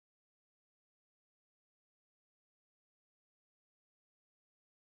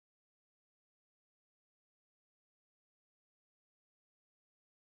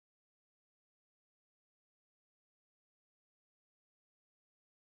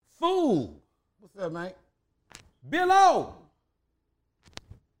Fool. What's up, Mike? Bill O.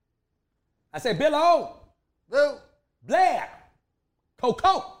 I said Bill O. Bill. Blair.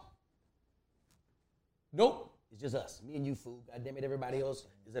 Coco. Nope. It's just us. Me and you, fool. God damn it, everybody else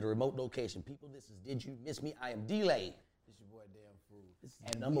is at a remote location. People, this is Did You Miss Me? I am delayed. It's your boy, Damn Fool. This is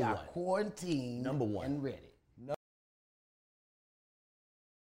And number we are one. quarantined Number one. and ready.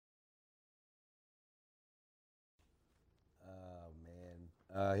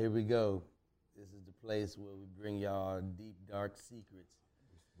 Here we go. This is the place where we bring y'all deep, dark secrets.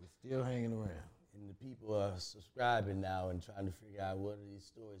 We're still hanging around. And the people are subscribing now and trying to figure out what are these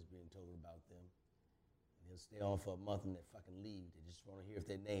stories being told about them. And they'll stay on for a month and then fucking leave. They just want to hear if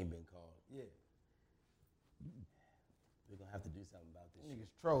their name been called. Yeah. We're going to have to do something about this Niggas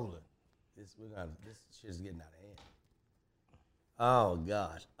trolling. This shit's getting out of hand. Oh,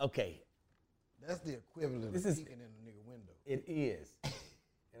 gosh. Okay. That's the equivalent This of is- peeking in a nigga window. It is.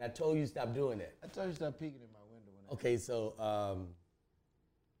 And I told you stop doing that. I told you stop peeking in my window. When Okay, so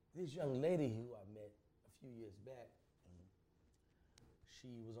this young lady who I met a few years back, she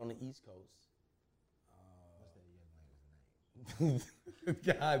was on the East Coast. What's that young lady's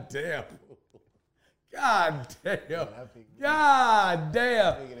name? God damn. God damn. I think- God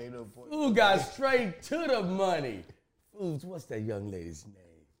damn. Nigga, ain't no point. Who got straight to the money? Fools, what's that young lady's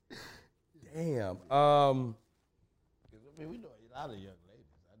name? Damn. I mean, we know a lot of young ladies.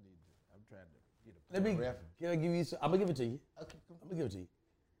 I'm trying to get a Let me. reference. Can I give you some? I'm gonna give it to you. Okay, come I'm gonna give it to you.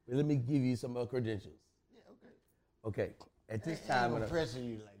 But let me give you some credentials. Yeah, okay. Okay. At this Ain't time, gonna of the- pressure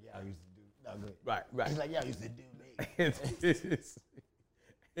you like y'all used to do. No, go ahead. right. It's like y'all used to do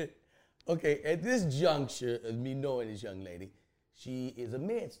me. Okay, at this juncture of me knowing this young lady, she is a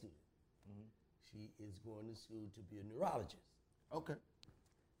med student. She is going to school to be a neurologist. Okay.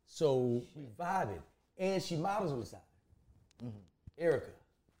 So we vibing. And she models on the side. Erica.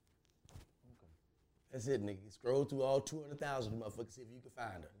 Okay. That's it, nigga. Scroll through all 200,000 motherfuckers, see if you can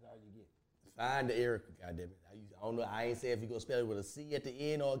find her. That's all you get. Find the Erica, goddammit. I don't know. I ain't say if you gonna spell it with a C at the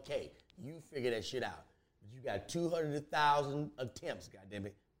end or a K. You figure that shit out. But you got 200,000 attempts,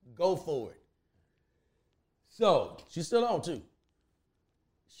 goddammit. Go for it. So she's still on too.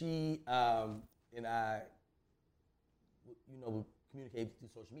 She and I, we communicate through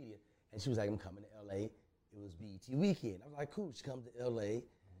social media, and she was like, "I'm coming to LA." It was BET weekend. I was like, "Cool." She comes to LA.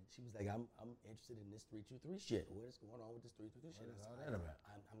 She was like, "I'm interested in this 323 shit. What is going on with this 323 shit?" What is I all said, that about?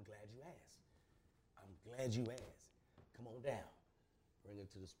 I'm glad you asked. I'm glad you asked. Come on down. Bring her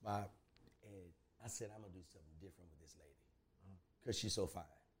to the spot. And I said, I'm going to do something different with this lady. Because she's so fine.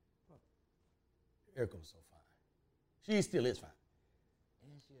 Erica was so fine. She still is fine.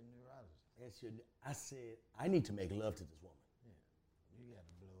 And she a neurologist. And I said, I need to make love to this woman. Yeah. You got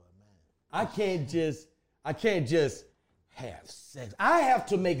to blow her mind. I can't just have sex. I have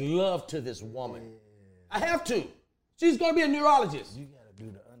to make love to this woman. I have to. She's going to be a neurologist. You got to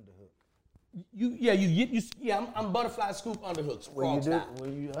do the underhook. I'm butterfly scoop underhooks. When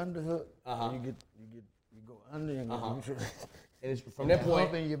you underhook, you go under and And it's, from that point,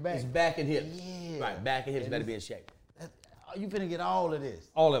 hump in your back. it's back and hips. Yeah. Right, back and hips better be in shape. You finna get all of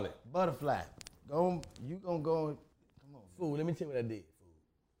this. All of it. Butterfly. You gonna go and, come on. Fool, let me tell you what I did, fool.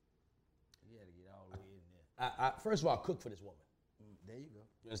 You gotta get all the way in there. I first of all, I cooked for this woman. There you go.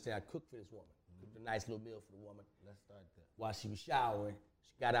 You understand? I cooked for this woman. Cooked a nice little meal for the woman. Let's start there. While she was showering,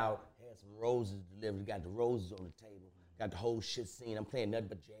 she got out, had some roses delivered, got the roses on the table, got the whole shit scene. I'm playing nothing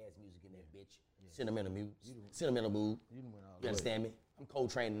but jazz music in that bitch. Sentimental mood. Sentimental mood. You done went all the You way. understand me? I'm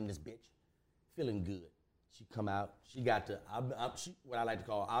co-training this bitch. Feeling good. She come out. She got the what I like to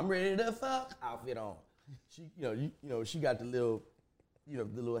call I'm ready to fuck outfit on. She she got the little the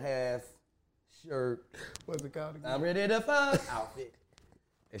little half shirt. What's it called again? I'm ready to fuck outfit.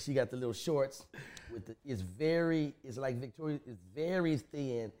 And she got the little shorts with it's like Victoria, it's very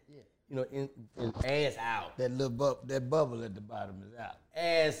thin. Yeah. In ass out. That little that bubble at the bottom is out.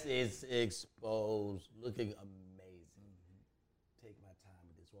 Ass is exposed, looking amazing. Take my time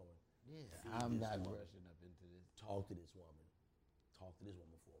with this woman. Yeah. I'm this not woman. rushing up into this. Talk to this woman. Talk to this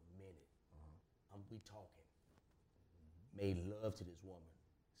woman for a minute. We talking. Made love to this woman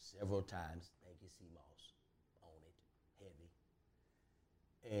several times. Thank you, C-Moss. On it, heavy.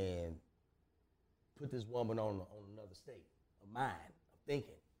 And put this woman on another state of mind, of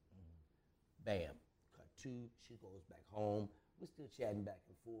thinking. Bam. Cut two. She goes back home. We're still chatting back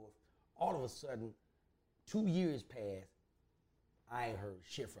and forth. All of a sudden, 2 years passed. I ain't heard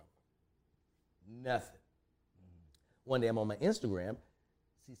shit from her. Nothing. One day I'm on my Instagram,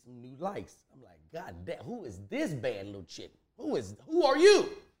 see some new likes. I'm like, God damn, who is this bad little chick? Who are you?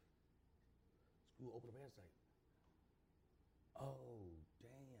 School open up and it's like, oh, damn.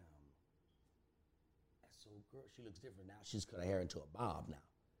 girl, she looks different now. She's cut her hair into a bob now.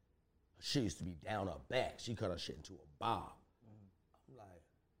 She used to be down her back. She cut her shit into a bob. I'm like,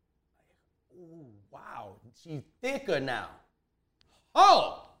 ooh, wow. She's thicker now.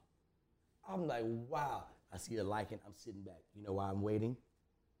 Oh! I'm like, wow. I see her liking. I'm sitting back. You know why I'm waiting?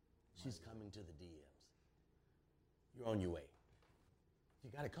 She's coming to the DMs. You're on your way. You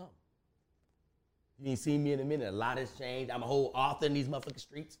gotta come. You ain't seen me in a minute. A lot has changed. I'm a whole author in these motherfucking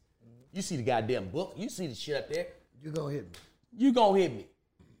streets. You see the goddamn book. You see the shit up there. You gonna hit me. You gonna hit me.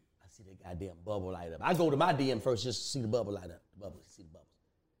 I see the goddamn bubble light up. I go to my DM first just to see the bubble light up. The bubble, see the bubbles.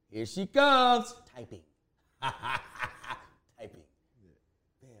 Here she comes. Typing. Typing. Yeah.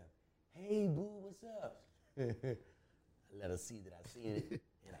 Bam. Hey, boo, what's up? I let her see that I seen it,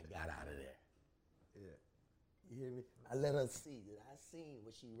 and I got out of there. Yeah. You hear me? I let her see that I seen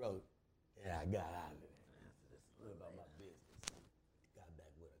what she wrote, and I got out of there. What about my business? Got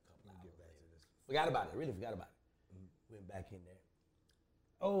back with a couple hours later. Forgot about it. Really forgot about it. Went back in there.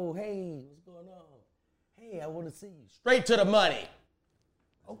 Oh, hey, what's going on? Hey, I want to see you. Straight to the money.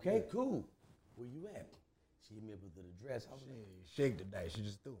 Okay, cool. Where you at? She hit me up with the address. I was like, Shake the dice. She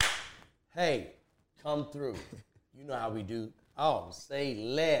just threw it. hey, come through. You know how we do. Oh, say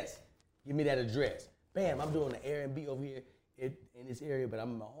less. Give me that address. Bam, I'm doing the Airbnb over here in this area, but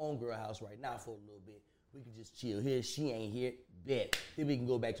I'm in my homegirl house right now for a little bit. We can just chill here. She ain't here. Bet. Then we can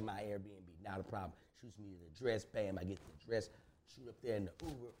go back to my Airbnb. Not a problem. Shoots me the address. Bam, I get the address. Shoot up there in the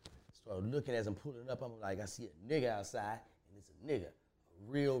Uber. Start looking as I'm pulling up. I'm like, I see a nigga outside, and it's a nigga,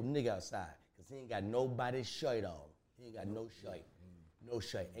 a real nigga outside, because he ain't got nobody's shirt on. He ain't got no shirt. No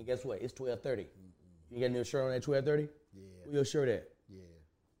shirt. And guess what? It's 12:30. You got no shirt on at 12:30? Yeah. Where your shirt at? Yeah.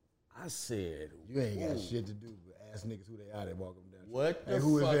 I said, You ain't got ooh. shit to do but ask niggas who they are that walk them down. What the Hey,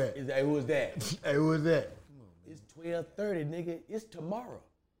 who is fuck that? is that? Who is that? Hey, who is that? Come on, man. It's 12:30, nigga. It's tomorrow.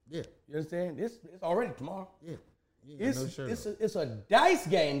 Yeah. You understand? It's already tomorrow. Yeah. You ain't got no shirt on. It's a dice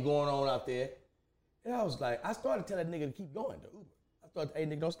game going on out there. And I was like, I started telling that nigga to keep going, the Uber. I started, hey,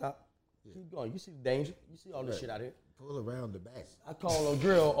 nigga, don't stop. Yeah. Keep going. You see the danger. You see all this shit out here. Pull around the back. I called a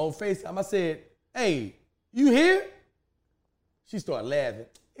girl on FaceTime. I said, hey, you here? She started laughing.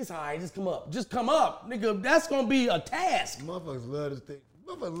 It's all right, just come up. Just come up. Nigga, that's going to be a task. Motherfuckers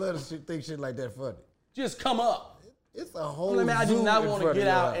love to think shit like that funny. Just come up. It's a whole I mean, I do zoo not in want to front of get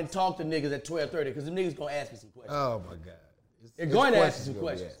your out house. and talk to niggas at 12:30 because the niggas going to ask me some questions. Oh, my God. They're going to ask you some gonna be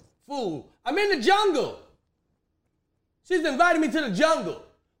questions. asked. Fool, I'm in the jungle. She's invited me to the jungle.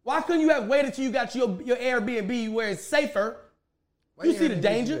 Why couldn't you have waited till you got your Airbnb where it's safer? Why You you see the had to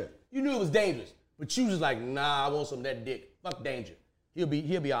do danger? that? You knew it was dangerous. But you was just like, nah, I want some of that dick. Fuck danger. He'll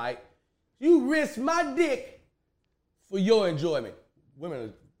be all right. You risk my dick for your enjoyment.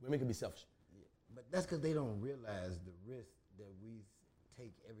 Women can be selfish. But that's because they don't realize the risk that we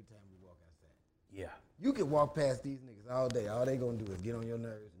take every time we walk outside. Yeah. You can walk past these niggas all day. All they gonna do is get on your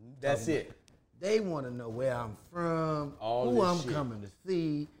nerves. That's it. They want to know where I'm from, All who this I'm shit. coming to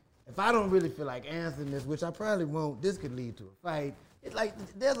see. If I don't really feel like answering this, which I probably won't, this could lead to a fight. It's like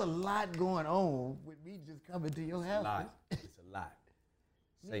there's a lot going on with me just coming to your A house. lot. It's a lot.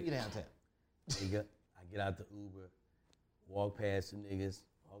 Meet me downtown. Nigga, I get out the Uber, walk past the niggas,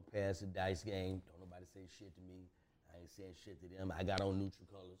 walk past the dice game. Don't nobody say shit to me. I ain't saying shit to them. I got on neutral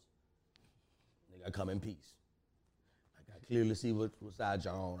colors. Nigga, I come in peace. Like, I clearly see what side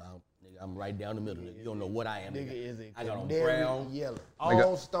y'all on. Nigga, I'm right down the middle. Nigga. You don't know what I am. Nigga is a I got on canary brown, yellow,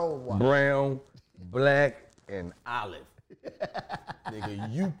 all stonewashed. brown, black, and olive.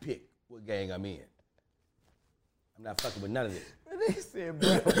 Nigga, you pick what gang I'm in. I'm not fucking with none of this. They said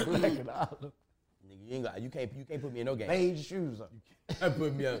brown, black, and olive. Nigga, you can't put me in no game. Beige shoes on. I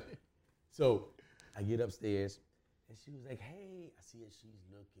put me up. So I get upstairs, and she was like, hey, I see her, she's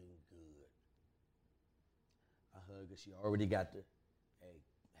looking good. I hug her. She already got the,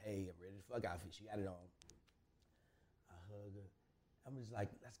 hey, I'm ready to fuck outfit. She got it on. I hug her. I'm just like,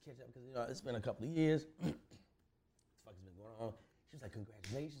 let's catch up, because, it's been a couple of years. What the fuck has been going on? She was like,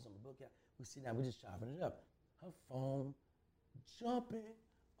 congratulations on the book. We sit down, we just chopping it up. Her phone jumping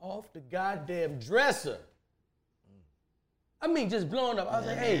off the goddamn dresser. I mean, just blowing up. I was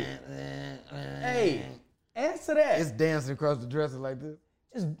like, hey, answer that. It's dancing across the dresser like this.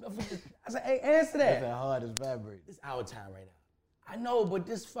 I said, hey, answer that. That's how hard it's vibrating. It's our time right now. I know, but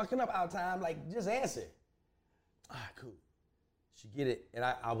this fucking up our time, like, just answer. All right, cool. She get it, and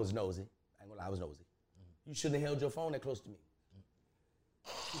I was nosy. I ain't gonna lie, I was nosy. You shouldn't have held your phone that close to me.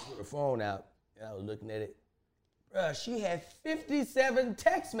 She put her phone out, and I was looking at it. Bruh, she had 57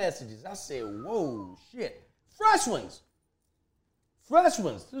 text messages. I said, whoa, shit. Fresh ones. Fresh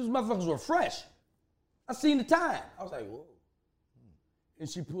ones. These motherfuckers were fresh. I seen the time. I was like, whoa. And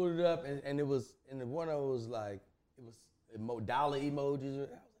she pulled it up, and it was, and the one of it was like, it was dollar emojis. I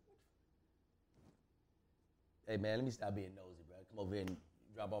was like, hey man, let me stop being nosy, bro. Come over here and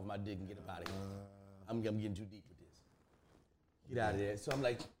drop off my dick and get up out of here. I'm getting too deep with this. Get out of there. So I'm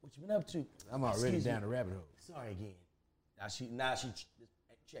like, what you been up to? I'm already down the rabbit hole. Sorry again. Now she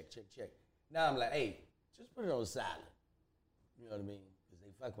check. Now I'm like, hey, just put it on silent. You know what I mean? Because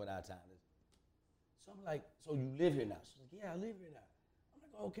they fuck with our time. So I'm like, so you live here now? She's like, yeah, I live here now. I'm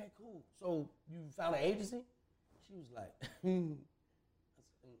like, okay, cool. So you found an agency? She was like, I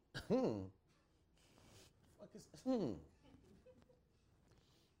said, fuck is,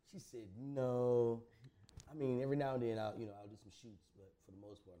 She said, no. I mean, every now and then I'll do some shoots, but for the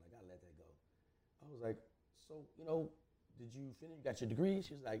most part, like, I let that go. I was like, so, did you finish? You got your degree?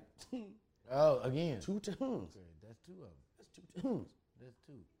 She was like, Oh, again. 2 tunes. That's 2 of them. That's 2 tunes. That's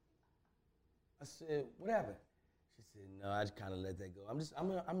 2. I said, what happened? She said, no, I just kind of let that go. I'm just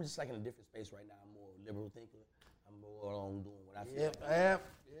like in a different space right now. I'm more liberal thinker. I'm more on doing what I feel.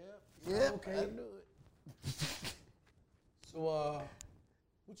 Yep. Okay. I knew it. So,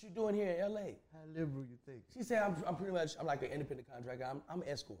 what you doing here in L.A.? How liberal you think? She said, I'm pretty much, I'm like an independent contractor. I'm an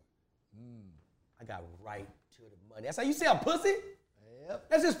escort. I got right to the money. That's how you say I'm pussy? Yep.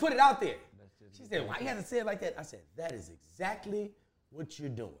 Let's just put it out there. She said, why you have to say it like that? I said, that is exactly what you're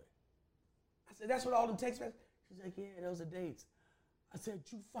doing. I said, that's what all them text messages. She's like, yeah, those are dates. I said,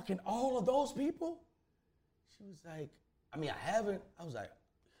 you fucking all of those people? She was like, I haven't. I was like,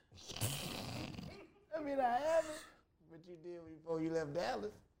 I haven't. But you did before you left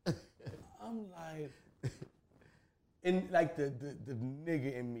Dallas. I'm like, and like the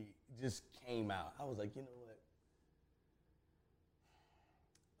nigga in me just came out. I was like, you know what?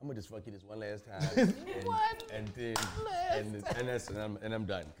 I'm gonna just fuck you this one last time. And I'm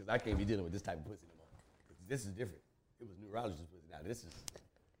done. Because I can't be dealing with this type of pussy no more. This is different. It was neurologist pussy. Now this is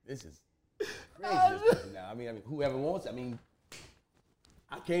crazy pussy now. I mean, whoever wants it,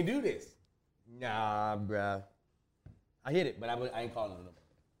 I can't do this. Nah, bruh. I hit it, but I ain't calling the number.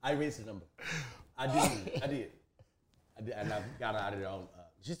 I erased the number. I did. And I got her out of there on.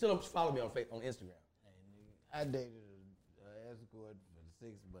 She still follow me on Instagram. Hey, nigga, I dated an escort for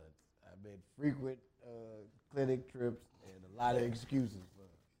 6 months. I made frequent clinic trips and a lot of excuses for her.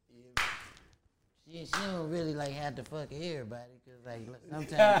 She don't really like have to fuck everybody because like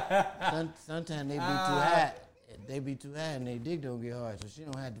sometimes they be too high. They be too high and their dick don't get hard, so she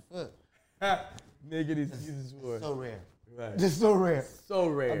don't have to fuck. Nigga, these excuses for So rare. Right. Just so rare. So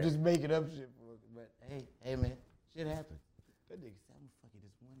rare. I'm just making up shit for her. But hey man, shit happens. That nigga said, I'm gonna fuck you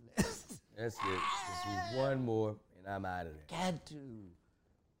this one last. That's it. Just one more, and I'm out of there. Gotta get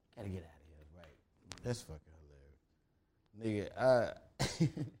out of here, right? That's fucking hilarious. Nigga,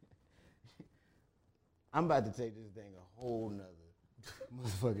 I'm about to take this thing a whole nother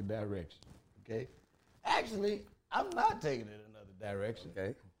motherfucking direction, okay? Actually, I'm not taking it another direction.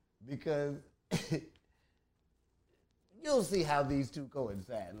 Okay. Because you'll see how these two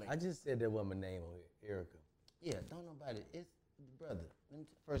coincide. I just said that woman's name on here, Erica. Yeah, don't nobody. It's brother.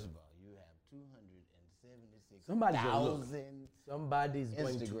 First of all, you have 276,000 Somebody's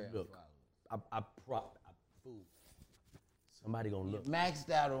going to Instagram look. followers. Fool. Somebody gonna look. Maxed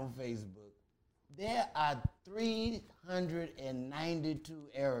out on Facebook. There are 392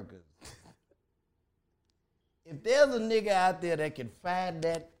 Ericas. If there's a nigga out there that can find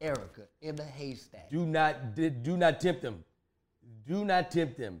that Erica in the haystack, Do not tempt them. Do not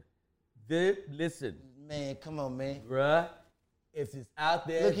tempt them. Listen, man, come on, man. bruh. If it's out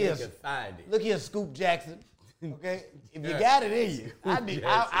there, Look they here. can find it. Look here, Scoop Jackson. Okay, if you got it in you, I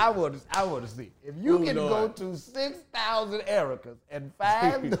want to see. If you Oh, can Lord. go to 6,000 Ericas and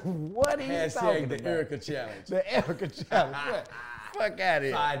find what he's talking Hashtag the about. Erica challenge. The Erica challenge. Fuck out of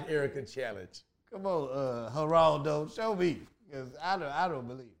here. Find Erica challenge. Come on, Geraldo, show me, because I don't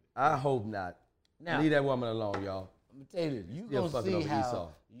believe it. I hope not. Now- Leave that woman alone, y'all. I'm gonna tell you this. You Still gonna fucking see over how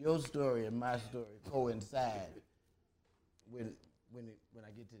Esau. your story and my story coincide when I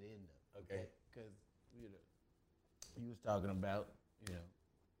get to the end of it. Okay. Because you was talking about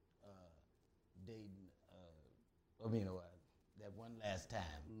dating. That one last time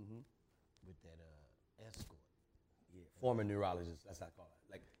with that escort. Yeah, former neurologist. That's how I call it.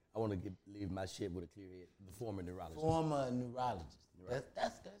 Like, I want to leave my shit with a clear head. The former neurologist. Former neurologist. Right.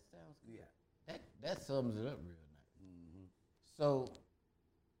 That sounds good. Yeah. That sums it up real nice. So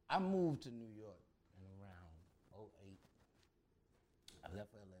I moved to New York in around 2008. I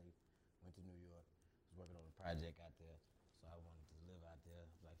left LA, went to New York, was working on a project out there, so I wanted to live out there. I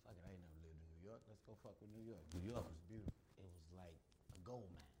was like, fuck it, I ain't never lived in New York. Let's go fuck with New York. New York was beautiful. It was like a gold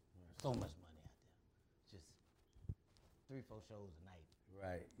mine. So much money out there. Just 3-4 shows a night.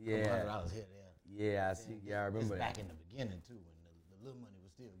 Right. Yeah. $100 here, there. Yeah, I see. Yeah, I remember It's that. back in the beginning too, when the little money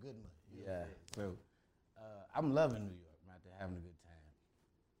was still good money. You know Yeah. what I'm saying? So I'm loving New York. I'm out there having a good time.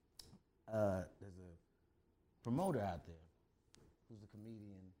 There's a promoter out there who's a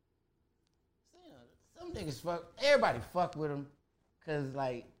comedian. So, you know, some niggas everybody fuck with him, cause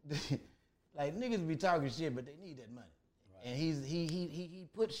like niggas be talking shit, but they need that money. Right. And he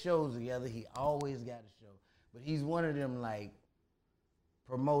puts shows together. He always got a show, but he's one of them like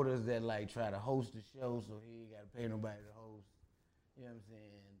promoters that like try to host the show, so he ain't got to pay nobody to host. You know what I'm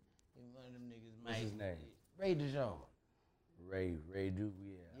saying? And one of them niggas. What's his name? Ray DeJean. Ray Duke.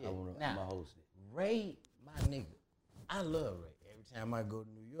 Yeah. I'm gonna host it. Ray, my nigga, I love Ray. Every time I go to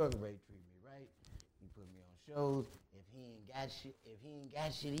New York, Ray treat me right. He put me on shows. If he ain't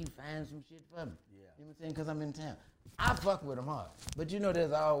got shit, he finds some shit for me. Yeah. You know what I'm saying? Because I'm in town. I fuck with him hard. But you know,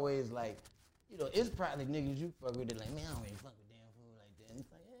 there's always like, you know, it's probably niggas you fuck with that like, man, I don't even fuck with damn fool like that. And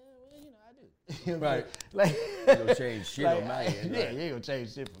it's like, yeah, well, you know, I do. You know right. Like, you gonna change shit like, on my end. Yeah, right? you ain't gonna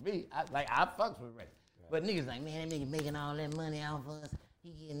change shit for me. I fucks with Ray. Right. But niggas like, man, that nigga making all that money out of us.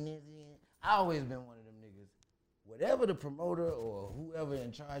 He getting this. I always been one of them niggas. Whatever the promoter or whoever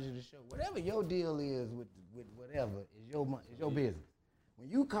in charge of the show, whatever your deal is with whatever is your money, is your business. When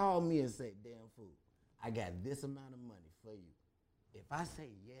you call me and say, "Damn fool, I got this amount of money for you," if I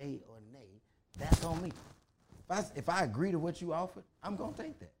say yay or nay, that's on me. If I agree to what you offered, I'm gonna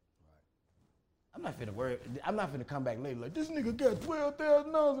take that. Right. I'm not finna come back later like this nigga got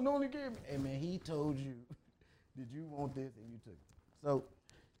 $12,000 and only gave me. Hey man, he told you, did you want this and you took it. So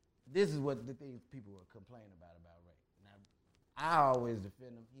this is what the things people are complaining about Ray. Now, I always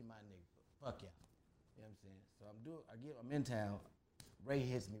defend him. He my nigga. Fuck y'all. You know what I'm saying? So I'm in town. Ray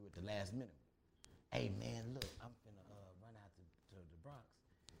hits me with the last minute. Hey man, look, I'm finna run out to the Bronx.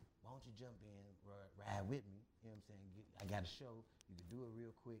 Why don't you jump in, ride with me? You know what I'm saying? I got a show. You can do it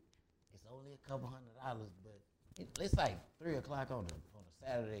real quick. It's only a couple $100, but it's like 3 o'clock on a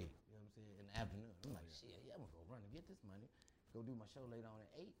Saturday. You know what I'm saying? In the afternoon. I'm like, shit, yeah, I'm gonna go run and get this money. Go do my show later on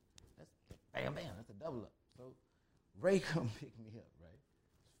at 8. That's bam, bam. That's a double up. So Ray come pick me up, right?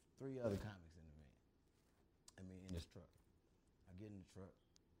 3 other comics in the van. In this truck. I get in the truck,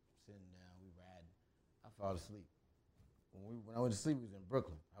 sitting down, we riding. I fall asleep. When I went to sleep, we was in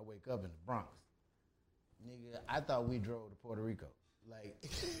Brooklyn. I wake up in the Bronx. Nigga, I thought we drove to Puerto Rico. Like,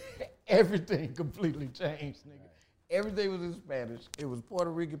 everything completely changed, nigga. Right. Everything was in Spanish. It was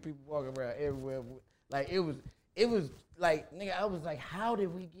Puerto Rican people walking around everywhere. Like, it was like, nigga, I was like, how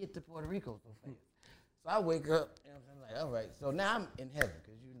did we get to Puerto Rico so fast? So I wake up, and I'm like, all right. So now I'm in heaven,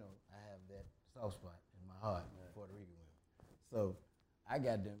 because you know I have that soft spot in my heart for Puerto Rican women. So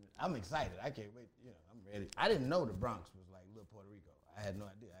I'm excited. I can't wait. You know, I'm ready. I didn't know the Bronx was like little Puerto Rico. I had no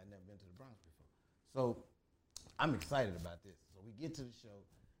idea. I had never been to the Bronx before. So I'm excited about this. So we get to the show.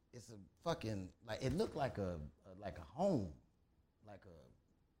 It's a fucking, like, it looked like a home, like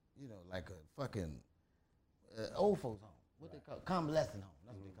a fucking old folks home. What they call it? Convalescent home.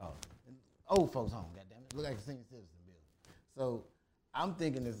 That's what they call it. Old folks home, goddamn it. Look like a senior citizen building. So I'm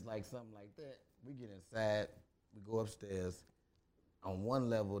thinking it's like something like that. We get inside. We go upstairs. On one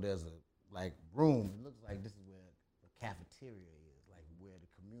level, there's a like room. It looks like this is where the cafeteria is, like where the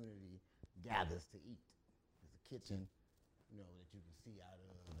community gathers to eat. There's a kitchen, you know, that you can see out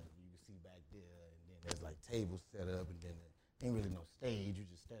of, and you can see back there, and then there's like tables set up, and then there ain't really no stage.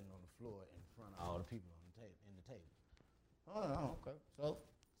 You're just standing on the floor in front of all the people on the table. Oh, okay. So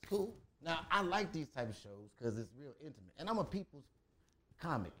it's cool. Now I like these type of shows because it's real intimate, and I'm a people's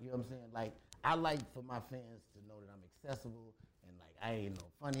comic. You know what I'm saying? Like, I like for my fans to know that I'm accessible. And like, I ain't no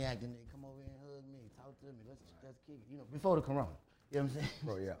funny acting. They come over here and hug me, talk to me. Let's kick it. You know, before the corona. You know what I'm saying?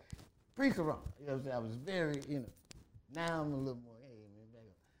 Oh yeah. Pre-corona. You know what I'm saying? I was very, you know. Now I'm a little more, hey man, back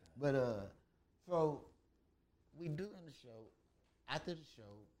up. But so we doing the show. After the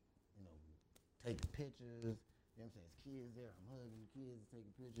show, you know, taking pictures. You know what I'm saying? It's kids there. I'm hugging the kids,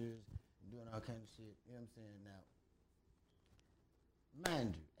 taking pictures, and doing all kind of shit. You know what I'm saying? Now,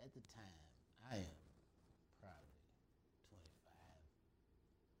 mind you, at the time, I am probably 25.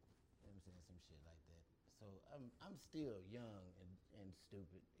 You know what I'm saying? Some shit like that. So I'm still young and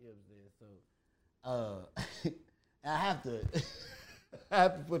stupid. You know what I'm saying? So I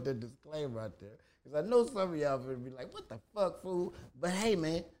have to put the disclaimer out there. Because I know some of y'all will be like, what the fuck, fool? But hey,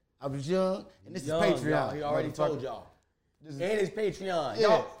 man, I was young, and this is Patreon. Y'all. He already told y'all. And it's Patreon. Yeah.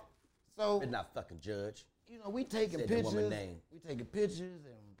 Y'all. So, It's not fucking judge. you know, we taking Said the pictures. woman name. We taking pictures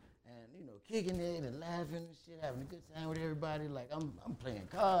and you know, kicking it and laughing and shit, having a good time with everybody. Like, I'm playing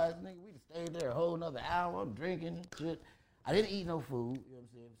cards, nigga. We just stayed there a whole nother hour. I'm drinking and shit. I didn't eat no food. You know what I'm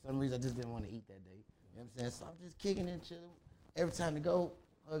saying? For some reason, I just didn't want to eat that day. You know what I'm saying? So I'm just kicking and chilling. Every time to go,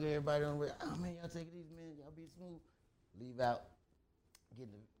 hug everybody on the way. Oh man, y'all take it easy, man. Y'all be smooth. Leave out, get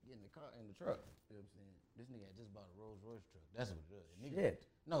in the car, in the truck. You know what I'm saying? This nigga had just bought a Rolls Royce truck. That's what it was. Nigga,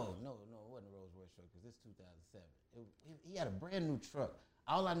 no, it wasn't a Rolls Royce truck because it's 2007. He had a brand new truck.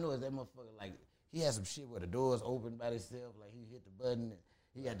 All I know is that motherfucker, like, he had some shit where the doors opened by themselves, like he hit the button and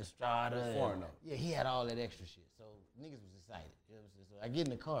he had the starter. Yeah, he had all that extra shit. So niggas was excited. You know what I'm saying? So I get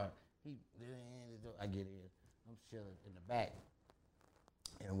in the car, I get in, I'm chilling in the back,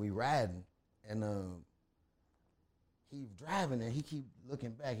 and we riding, and he driving and he keep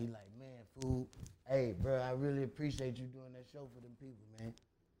looking back. He like, man, fool, hey, bro, I really appreciate you doing that show for them people, man.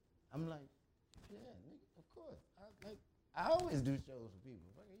 I'm like, yeah, nigga, of course. I always do shows for people.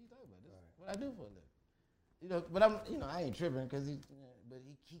 What are you talking about? This is what I do for a living. You know, but I ain't tripping because but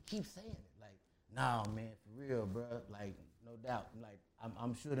he keeps saying it. Like, nah, man, for real, bro. Like, no doubt. Like,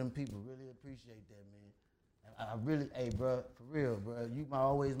 I'm sure them people really appreciate that, man. I really, hey, bro, for real, bro. You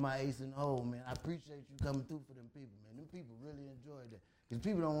always my ace in the hole, man. I appreciate you coming through for them people, man. Them people really enjoy that. Because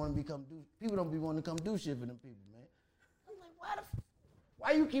people don't want to people don't be wanting to come do shit for them people, man. I'm like,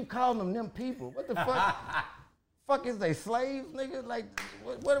 why you keep calling them people? What the fuck? Fuck is they slaves, nigga? Like,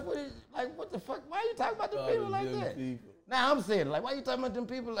 what the fuck? Why you talking about them people like that? Now I'm saying, like, why you talking about them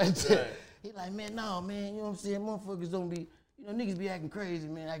people like that? Right. He like, man, no, man, you know what I'm saying? Motherfuckers don't be, you know, niggas be acting crazy,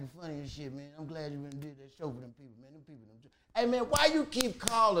 man, acting funny and shit, man. I'm glad you did that show for them people, man. Them people, hey, man, why you keep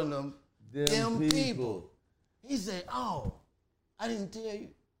calling them people? He said, oh, I didn't tell you.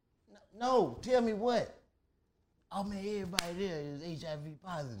 No, tell me what? Oh, man, everybody there is HIV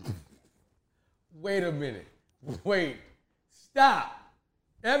positive. Wait a minute. Wait. Stop.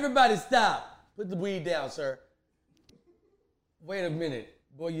 Everybody stop. Put the weed down, sir. Wait a minute.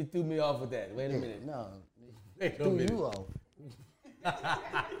 Boy, you threw me off with that. Wait a minute. No. Wait a minute. Threw you off.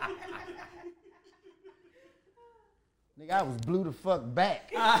 Nigga, I was blew the fuck back.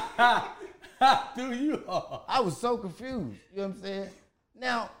 Threw you off. I was so confused. You know what I'm saying?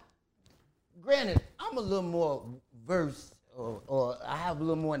 Now, granted, I'm a little more versed or I have a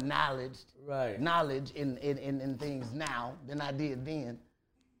little more knowledge in things now than I did then.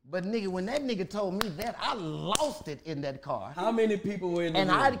 But nigga, when that nigga told me that, I lost it in that car. How many people were in the room?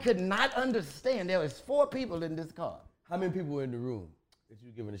 And I could not understand. There was 4 people in this car. How many people were in the room that you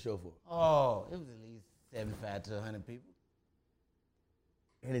were giving the show for? Oh, it was at least 75 to 100 people.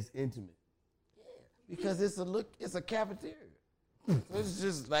 And it's intimate. Yeah, because it's a cafeteria. So it's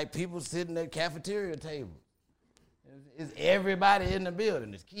just like people sitting at cafeteria tables. It's everybody in the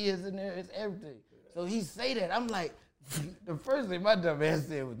building. There's kids in there. It's everything. So he say that. I'm like, the first thing my dumb ass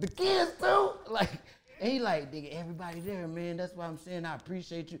said was, the kids too? Like, and he like, nigga, everybody there, man. That's why I'm saying I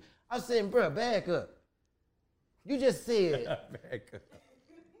appreciate you. I was saying, bro, back up. You just said, back up.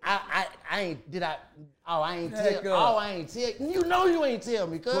 I ain't tell. You know you ain't tell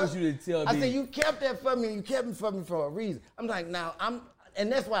me, cuz. Of course you didn't tell me. I said, you kept that from me, and you kept it from me for a reason. I'm like, now,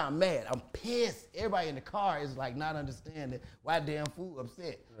 and that's why I'm mad. I'm pissed. Everybody in the car is like not understanding why damn fool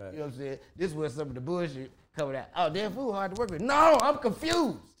upset. Right. You know what I'm saying? This is where some of the bullshit coming out. Oh, damn fool hard to work with. No, I'm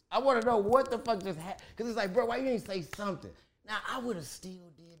confused. I want to know what the fuck just happened. Because it's like, bro, why you ain't say something? Now, I would have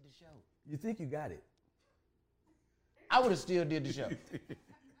still did the show. You think you got it? I would have still did the show.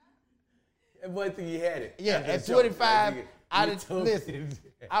 And one thing you had it. Yeah, at 25, I didn't listen.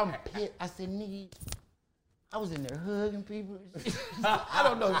 I'm pissed. I said, nigga, I was in there hugging people. I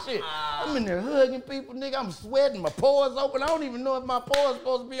don't know shit. I'm in there hugging people, nigga. I'm sweating. My pores open. I don't even know if my pores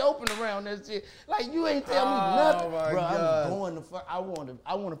supposed to be open around that shit. Like, you ain't tell me nothing. My bro, God. I'm going to fuck. I want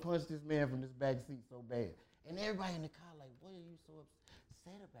to punch this man from this back seat so bad. And everybody in the car like, what are you so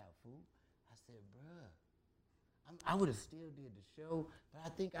upset about, fool? I said, bruh, I would have still did the show, but I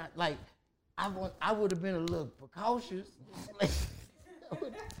think I would have been a little precautious. Like, I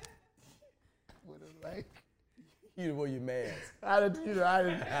would have like. You wore your mask. I'd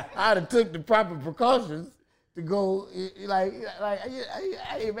have took the proper precautions to go, like,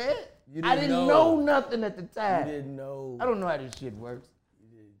 hey, man. I didn't know nothing at the time. You didn't know. I don't know how this shit works.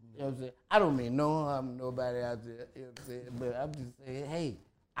 You know what I'm saying? I don't mean no harm to nobody out there, you know what I'm saying? But I'm just saying, hey,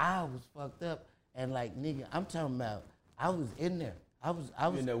 I was fucked up. And like, nigga, I'm talking about, I was in there. I was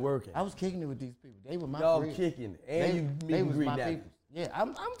in there working. I was kicking it with these people. They were my Y'all friends. kicking it. And you meet and greet now. Yeah,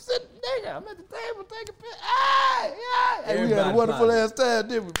 I'm sitting there. I'm at the table taking pictures. Hey, we had a wonderful positive. ass time,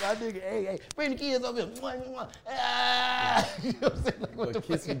 didn't we? My nigga, hey, bring the kids over here. You know what I'm saying? Like, what the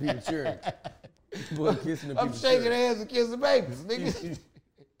kissing people cheering. Boy, kissing the people I'm shaking hands and kissing babies, nigga.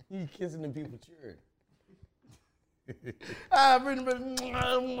 You kissing the people cheering. Bring them.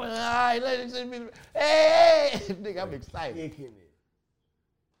 Hey, nigga, I'm excited. Kicking it.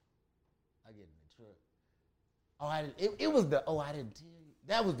 I get in the truck. It was the, I didn't tell you.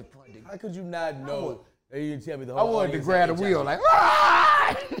 That was the part. How could you not know? You didn't tell me the I whole wanted to audience grab had the wheel HIV.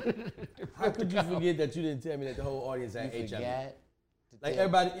 like, How could you forget that you didn't tell me that the whole audience had you HIV? forgot to Like tell-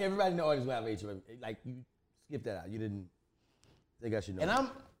 everybody in the audience will have HIV. Like you skip that out. You didn't think I should know. And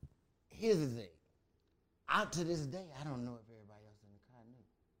here's the thing. Out to this day, I don't know if everybody else in the car knew.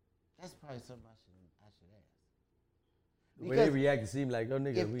 That's probably something I should ask. The way they react, it seemed like, oh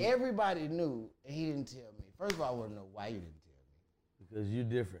nigga, If everybody knew and he didn't tell me, first of all, I want to know why you didn't tell me. because you're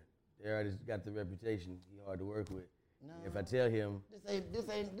different. They already got the reputation. You're hard to work with. No. If I tell him, This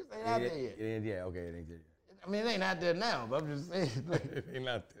ain't out there yet. it ain't, yeah, okay, it ain't there yet. I mean, it ain't out there now, but I'm just saying. It ain't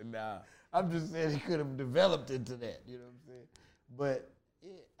out there now. I'm just saying he could have developed into that. You know what I'm saying? But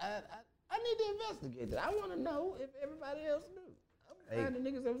yeah, I need to investigate that. I want to know if everybody else knew. I'm finding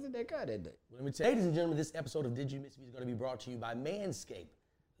niggas that was in that car that day. Well, let me tell you, ladies and gentlemen, this episode of Did You Miss Me is going to be brought to you by Manscaped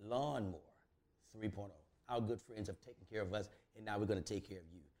Lawnmower 3.0. Our good friends have taken care of us, and now we're going to take care of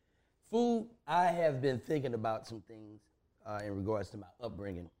you. Food, I have been thinking about some things in regards to my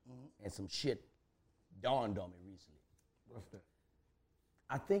upbringing, and some shit dawned on me recently. What's that?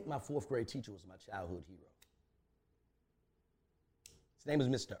 I think my 4th grade teacher was my childhood hero. His name was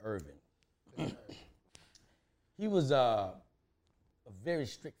Mr. Irvin. He was a very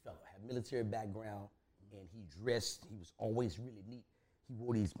strict fellow, had military background, and he dressed, he was always really neat. He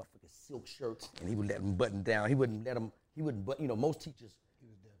wore these motherfucking silk shirts, and he would let them button down. He wouldn't button, most teachers,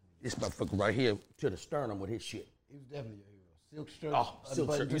 this motherfucker right here to the sternum with his shit. He was definitely a hero. Silk shirt. Oh,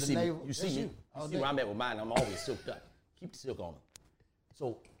 silk shirt. You see me. You see me. All You see day. where I'm at with mine. I'm always silked up. Keep the silk on him.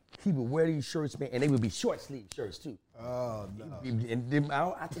 So he would wear these shirts, man, and they would be short sleeve shirts too. Oh, no. And then,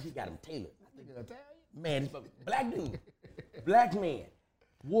 I think he got them tailored. Man, this black dude, black man,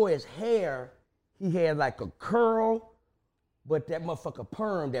 wore his hair. He had like a curl, but that motherfucker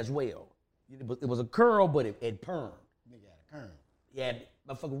permed as well. It was a curl, but it permed. Nigga had a curve. Yeah,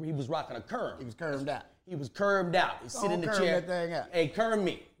 motherfucker, he was rocking a curve. He was curved out. He was curved out. He sit in the curve chair. that thing out. Hey, curve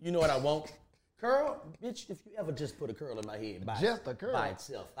me. You know what I want? Curl, bitch. If you ever just put a curl in my head by Just a curl. by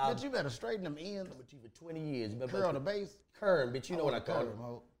itself, But you better straighten them ends. with you for 20 years. You better Curl the base. curl, bitch. You know what I call curl it? them,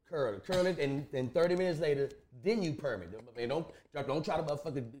 ho. Curl it, and then 30 minutes later, then you perm it. Man, don't try to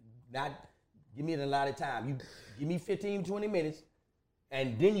motherfucker not give me an allotted time. You give me 15, 20 minutes,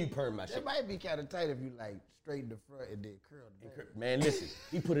 and then you perm my shit. It might be kind of tight if you like straighten the front and then curl the back. Man, listen,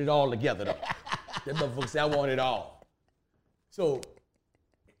 he put it all together though. That motherfucker said, I want it all. So,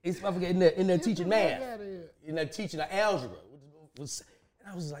 it's motherfucker in there teaching math, in there teaching algebra. And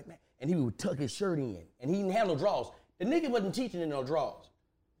I was like, man, and he would tuck his shirt in, and he didn't have no drawers. The nigga wasn't teaching in no drawers.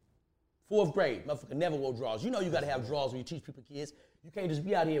 4th grade, motherfucker never wore drawers. You know you gotta have drawers when you teach people kids. You can't just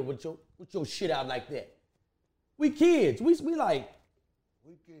be out here with your shit out like that. We kids, we like,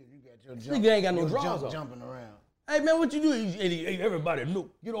 We kids, you got your this jump. nigga ain't got no your drawers jump on. jumping around. Hey man, what you do? Hey, everybody,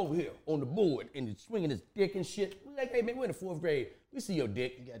 look, get over here on the board and he's swinging his dick and shit. We like, hey man, we're in the 4th grade. We see your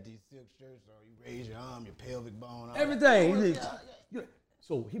dick. You got these silk shirts, or you raise your arm, your pelvic bone. all Everything. that.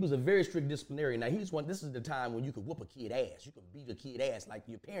 So he was a very strict disciplinarian. Now this is the time when you could whoop a kid ass. You could beat a kid ass. Like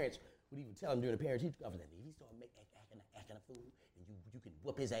your parents would even tell him during the parent teacher conference, if he started acting a fool, and you can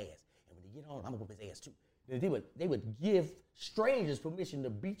whoop his ass. And when he get on, I'm gonna whoop his ass too. Then they would give strangers permission to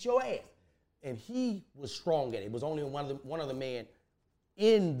beat your ass. And he was strong at it. It was only one other man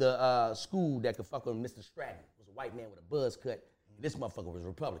in the school that could fuck with Mr. Stratton. It was a white man with a buzz cut. And this motherfucker was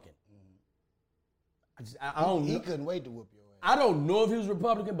Republican. I don't He know. couldn't wait to whoop your ass. I don't know if he was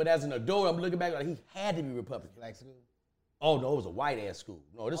Republican, but as an adult, I'm looking back like he had to be Republican. Black school? Oh no, it was a white ass school.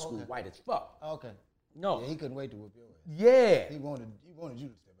 No, this school white as fuck. Okay. No. Yeah, he couldn't wait to whoop your ass. Yeah. He wanted you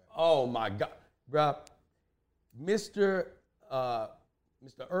to step out. Oh my God, bro. Mr.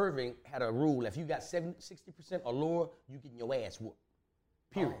 Irving had a rule: if you got 60% or lower, you getting your ass whooped.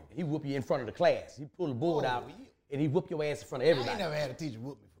 Period. He whoop you in front of the class. He pull the board out and he whoop your ass in front of I everybody. ain't never had a teacher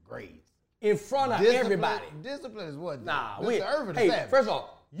whoop me for grades. In front of everybody. Discipline is what? Nah, Mr. Irvin is hey, savage. first of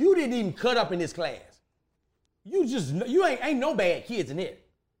all, you didn't even cut up in this class. You ain't no bad kids in here.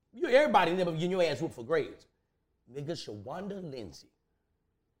 Everybody never getting your ass whooped for grades. Nigga, Shawanda Lindsay,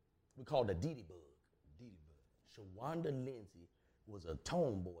 we called her Dee Dee Bug. Shawanda Lindsay was a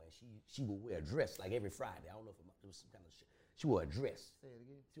tomboy. She would wear a dress like every Friday. I don't know if it was some kind of shit. She wore a dress. Say it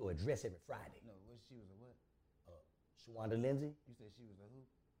again. She wore a dress every Friday. No, she was a what? Shawanda Lindsay. You said she was a who?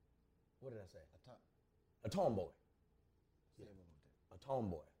 What did I say? A top. A tomboy. Say it one more time. A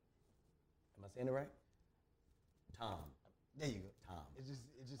tomboy. Am I saying it right? Tom. There you go. Tom. It just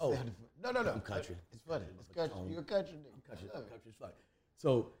Oh. sounded funny. No. I'm country. It's funny. It's country. You're a country nigga. Country's funny.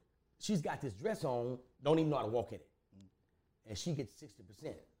 So she's got this dress on, don't even know how to walk in it. And she gets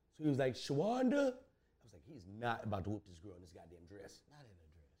 60%. So he was like, Shawanda? I was was like, he's not about to whoop this girl in this goddamn dress. Not in a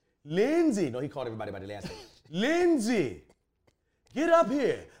dress. Lindsay. No, he called everybody by the last name. Lindsay, get up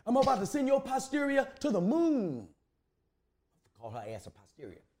here. I'm about to send your posterior to the moon. Call her ass a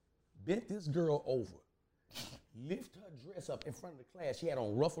posterior. Bent this girl over. Lift her dress up in front of the class. She had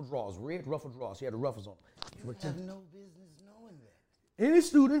on ruffled drawers, red ruffled drawers. She had the ruffles on. You have no business knowing that. Any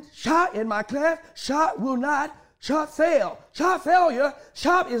student shot in my class, shot will not, shot fail. Shot failure,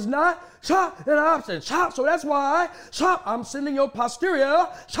 shot is not, shot an option. Shot, so that's why, shot, I'm sending your posterior,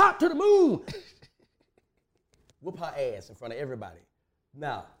 shot to the moon. Whoop her ass in front of everybody.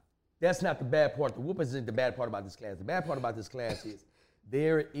 Now, that's not the bad part. The whooping isn't the bad part about this class. The bad part about this class is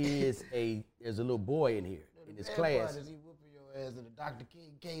there's a little boy in here. In this class. Is he whooping your ass in the Dr.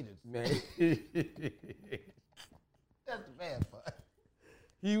 King cadence? Man. That's the bad part.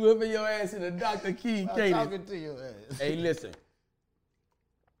 He whooping your ass in the Dr. King I'm cadence. talking to your ass. Hey, listen.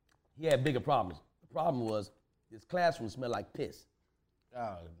 He had bigger problems. The problem was this classroom smelled like piss. Oh,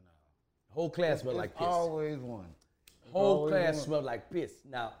 no. The whole class smelled like piss. Always one. Whole class smelled like piss.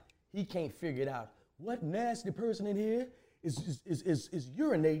 Now, he can't figure it out. What nasty person in here is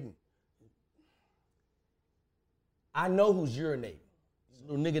urinating? I know who's urinating. This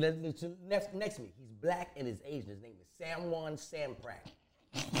little nigga that's next to me. He's black and he's Asian. His name is Samwan Samprak.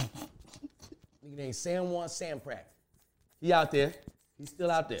 Nigga named Samwan Samprak. He out there. He's still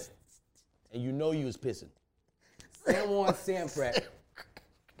out there. And you know you was pissing. Samwan Samprak.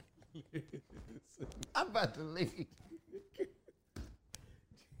 I'm about to leave.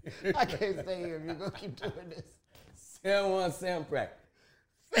 I can't stay here if you're going to keep doing this. Samwan Samprak.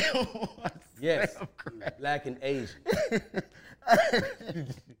 Yes, black and Asian.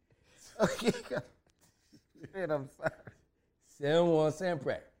 Okay, man, I'm sorry. Samwan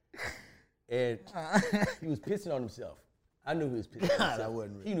Samprak. And he was pissing on himself. I knew he was pissing on himself. That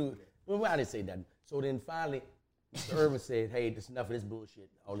wasn't real. He knew. Well, I didn't say that. So then finally, Mr. Irvin said, hey, this is enough of this bullshit,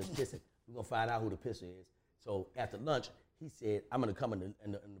 all this pissing. We're going to find out who the pisser is. So after lunch, he said, I'm going to come in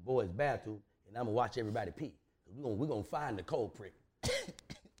the boys' bathroom, and I'm going to watch everybody pee. We're going to find the cold prick.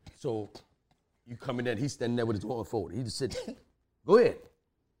 So you come in there, he's standing there with his arm forward. He just said, go ahead.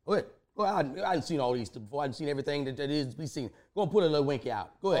 Go ahead. I hadn't seen all these before. I hadn't seen everything that is to be seen. Go and put a little winky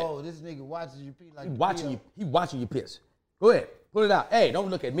out. Go ahead. Oh, this nigga watches you pee like He watching you piss. Go ahead. Put it out. Hey, don't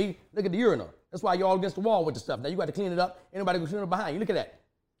look at me. Look at the urinal. That's why you're all against the wall with the stuff. Now you got to clean it up. Ain't nobody gonna clean it behind you. Look at that.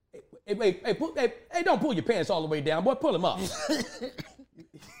 Hey, don't pull your pants all the way down, boy. Pull them up.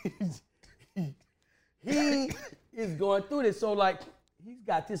 He is going through this. So, like, he's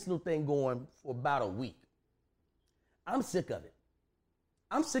got this little thing going for about a week. I'm sick of it.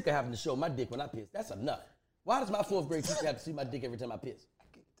 I'm sick of having to show my dick when I piss. That's enough. Why does my fourth grade teacher have to see my dick every time I piss?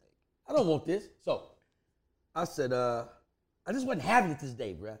 I don't want this. So, I said, I just wasn't having it this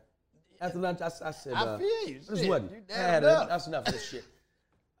day, bruh. After lunch, I said, I feel you. This wasn't. That's enough of this shit.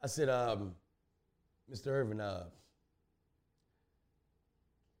 I said, Mr. Irvin, I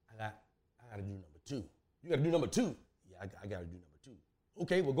gotta do number 2. You gotta do number 2. Yeah, I gotta do number 2.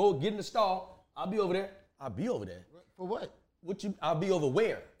 Okay, well, go get in the stall. I'll be over there. For what? I'll be over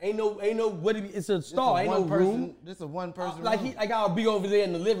where? Ain't no, what it be? It's a stall, ain't no room. This is a one-person room. I'll be over there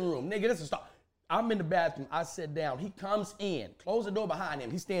in the living room. Nigga, that's a stall. I'm in the bathroom. I sit down. He comes in. Close the door behind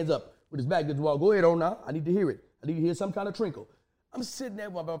him. He stands up with his back to the wall. Go ahead on now. I need to hear it. I need to hear some kind of trinkle. I'm sitting there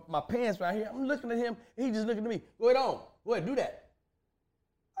with my pants right here. I'm looking at him. He just looking at me. Go ahead on. Go ahead, do that.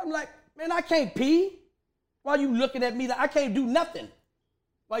 I'm like, man, I can't pee. Why you looking at me? I can't do nothing.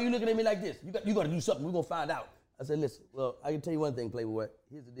 Why you looking at me like this? You got to do something. We're going to find out. I said, listen, well, I can tell you one thing, Playboy.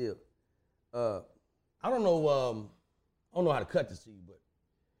 Here's the deal. I don't know how to cut this to you, but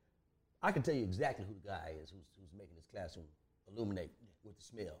I can tell you exactly who the guy is who's making this classroom illuminate with the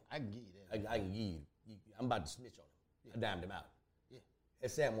smell. I can give you that. I can give you. I'm about to snitch on him. I dimed him out. Yeah.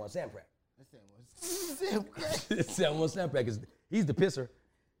 That's Samwan Samprak. That's Samwan Samprak. He's the pisser.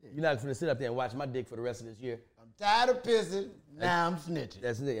 Yeah. You're not going to sit up there and watch my dick for the rest of this year. I'm tired of pissing. Now I'm snitching.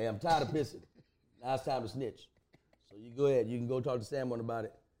 That's it. I'm tired of pissing. Now it's time to snitch. So you go ahead. You can go talk to Samwan about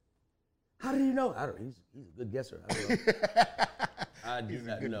it. How did you know? I don't know. He's a good guesser. I do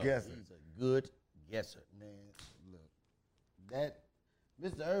not know. Guesser. He's a good guesser. Man, look, that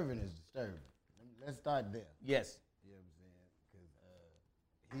Mr. Irvin is disturbing. Let's start there. Yes. You know what I'm saying?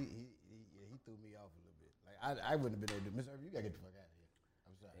 Because he threw me off a little bit. Like I wouldn't have been able to. Mr. Irvin, you gotta get the fuck out of here.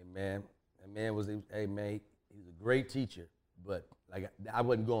 I'm sorry. Hey man, that man was he was a great teacher, but like I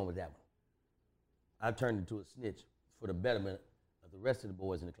wasn't going with that one. I turned into a snitch for the betterment of the rest of the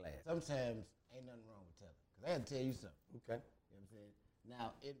boys in the class. Sometimes ain't nothing wrong with telling. Cause I had to tell you something. Okay. You know what I'm saying?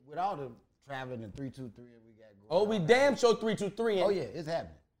 Now, with all the traveling and 323 we got going we damn sure 323. Oh yeah, it's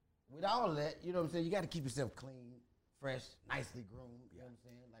happening. with all that, you know what I'm saying, you got to keep yourself clean, fresh, nicely groomed. You know what I'm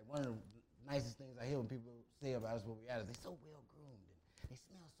saying? Like one of the nicest things I hear when people say about us where we at is they so well groomed and they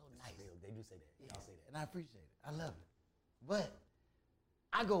smell so nice. They do say that. Yeah. Y'all say that. And I appreciate it. I love it. But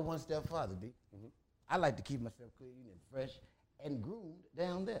I go one step farther, B. I like to keep myself clean and fresh and groomed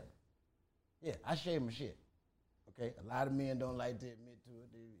down there. Yeah, I shave my shit. Okay, a lot of men don't like to admit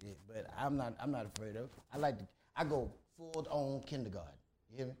to it, but I'm not afraid of it. I go full on kindergarten.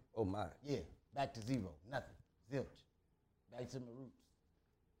 You hear me? Oh my. Yeah, back to zero, nothing, zilch, back to my roots.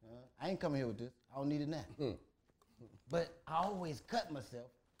 I ain't coming here with this. I don't need it now. But I always cut myself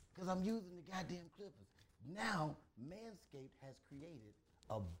because I'm using the goddamn clippers. Now, Manscaped has created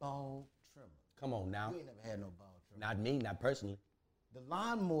a ball trimmer. Come on now. You ain't never had no ball trimmer. Not me, not personally. The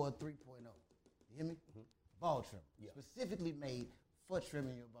Lawnmower 3.0. You hear me? Ball trimmer. Yeah. Specifically made for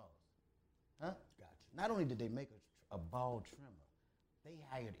trimming your balls. Huh? Gotcha. Not only did they make a ball trimmer, they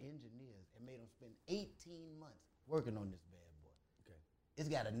hired engineers and made them spend 18 months working on this bad boy. Okay. It's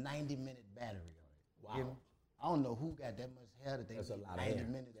got a 90-minute battery on it. Wow. You hear me? I don't know who got that much hair that they That's a need lot of 90 hair.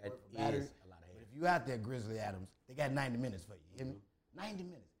 minutes That worth of battery. is a lot of hair. But if you out there, Grizzly Adams, they got 90 minutes for you. You hear me? 90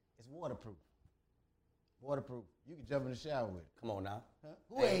 minutes. It's waterproof. Waterproof. You can jump in the shower with it. Come on now. Huh?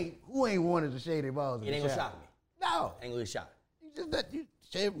 Who ain't wanted to shave their balls in It ain't the gonna shower? shock me. No. Ain't gonna shock. You just you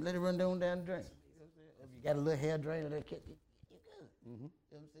shave, let it run down the drain. You know what I'm saying? If you got a little hair drain or that kid, you're good. You know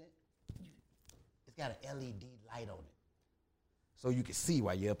what I'm saying? It's got an LED light on it. So you can see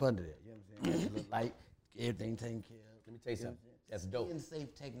while you're up under there. You know what I'm saying? Got a little light, everything taken care of. Let me tell you something. That's dope.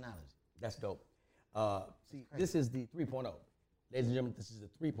 Skin-safe technology. That's dope. This is the 3.0. Ladies and gentlemen, this is the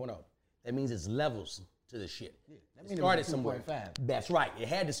 3.0. That means it's levels to the shit. Yeah, that It means started it was somewhere. 2.5. That's right. It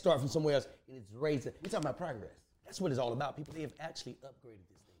had to start from somewhere else, and it's raised. We're talking about progress. That's what it's all about. People, they have actually upgraded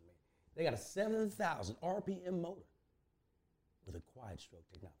this thing, man. They got a 7,000 RPM motor with a quiet stroke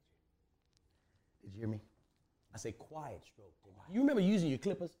technology. Did you hear me? I say quiet stroke technology. You remember using your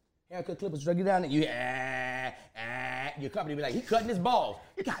clippers, haircut clippers, drug you down, and you, your company be like, he cutting his balls.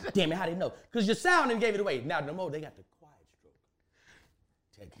 God damn it, how they know? Because your sound and gave it away. Now, no more, they got the quiet stroke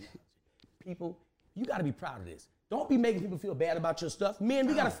technology. People, you got to be proud of this. Don't be making people feel bad about your stuff. Men,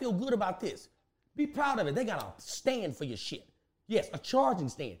 we got to feel good about this. Be proud of it. They got a stand for your shit. Yes, a charging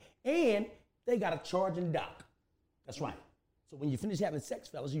stand. And they got a charging dock. That's right. So when you finish having sex,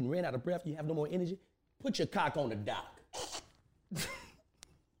 fellas, you ran out of breath, you have no more energy, put your cock on the dock.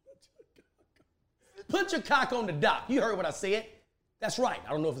 Put your cock on the dock. You heard what I said. That's right.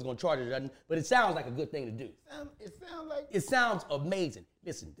 I don't know if it's going to charge it or doesn't, but it sounds like a good thing to do. It sounds like... It sounds amazing.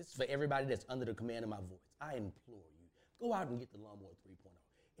 Listen, this is for everybody that's under the command of my voice. I implore you, go out and get the Lawnmower 3.0.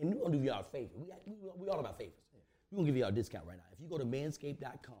 And we're going to do y'all a favor. We all about favors. We're going to give y'all a discount right now. If you go to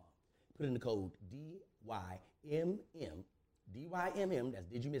manscaped.com, put in the code DYMM, that's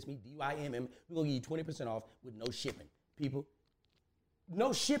Did You Miss Me? DYMM. We're going to give you 20% off with no shipping. People,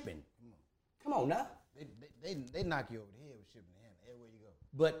 no shipping. Come on now. They knock you over the head with shipping and handling everywhere you go.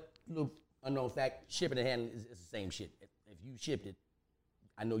 But look, unknown fact, shipping and handling is the same shit. If you shipped it,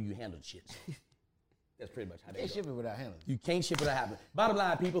 I know you handled shit. That's pretty much how they go. You can't ship it without handling. You can't ship it without having. Bottom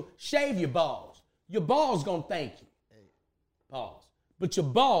line, people, shave your balls. Your balls gonna thank you. Hey. Pause. But your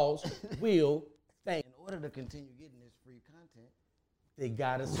balls will thank you. In order to continue getting this free content, They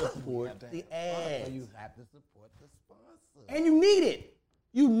gotta support the ads. you have to support the sponsor. And you need it.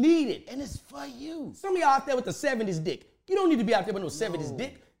 You need it. And it's for you. Some of y'all out there with the 70s dick. You don't need to be out there with no 70s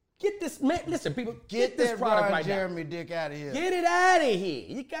dick. Get this, man, listen, people, get this that product Ron right Jeremy dick out of here. now. Get it out of here.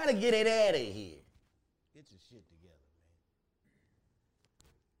 You gotta get it out of here. Get your shit together, man.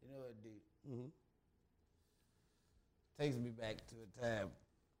 You know what, D? Takes me back to a time.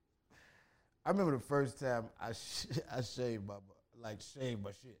 I remember the first time I shaved my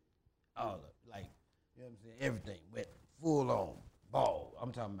shit. All of it. Like, you know what I'm saying? Everything went full on. Ball.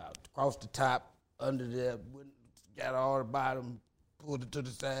 I'm talking about across the top, under there, got all the bottom, pulled it to the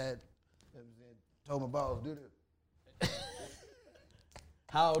side. You know what I'm saying? Told my balls, do this.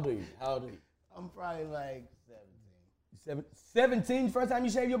 How old are you? I'm probably like 17. 17, first time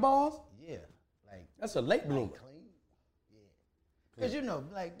you shave your balls? Yeah. Like, That's a late bloomer. clean. Yeah. Because, you know,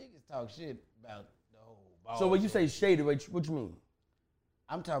 like, niggas talk shit about the whole ball. So when you say shaded, what you mean?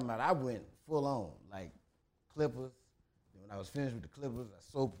 I'm talking about I went full on, like clippers. And when I was finished with the clippers, I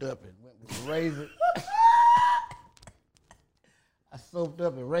soaped up and went with the razor. I soaped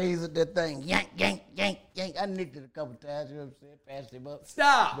up and razored that thing. Yank, yank, yank, yank. I nicked it a couple times, you know what I'm saying? Passed him up.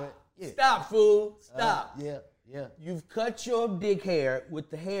 Stop. But, yeah. Stop, fool. Stop. Yeah. You've cut your dick hair with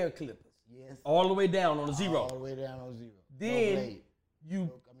the hair clippers. Yes. All the way down on a zero. All the way down on zero. Then no blade.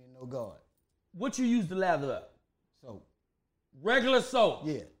 you, No guard. what you use to lather up? Soap. Regular soap.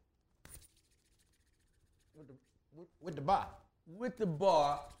 Yeah. with the bar. With the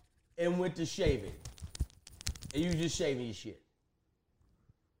bar and went to shaving. And you just shaving your shit.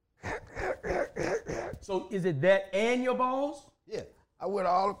 So is it that and your balls? Yeah, I went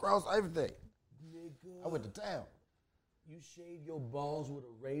all across everything. Nigga. I went to town. You shaved your balls with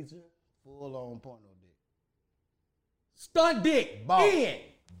a razor? Full on porno dick. Stunt dick. Ball. In.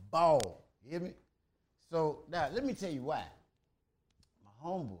 Ball. You hear me? So now let me tell you why. My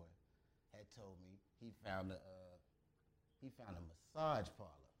homeboy had told me he found a massage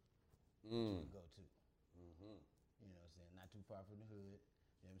parlor to go to. Mm-hmm. You know what I'm saying? Not too far from the hood.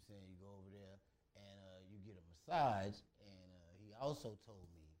 You know what I'm saying? You go over there and you get a massage. And he also told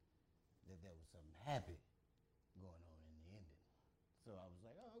me that there was something happy going on in the ending. So I was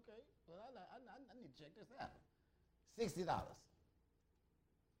like, oh, okay. Well, I need to check this out. $60. So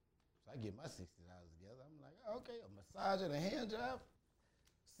I get my $60 together. I'm like, oh, okay, a massage and a hand job,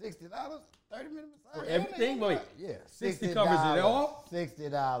 $60, 30-minute massage. For everything? Wait. Yeah. 60 covers it all?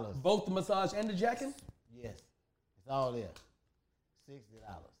 $60. Both the massage and the jacking? Yes. It's all there. $60.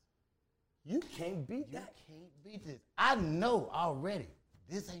 You can't beat You that. can't beat this. I know already.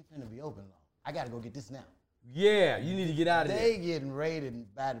 This ain't finna be open long. I gotta go get this now. Yeah, you need to get out of They there. getting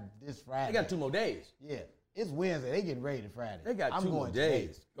raided by this Friday. They got 2 more days. Yeah. It's Wednesday. They getting raided Friday. They got I'm 2 more going today.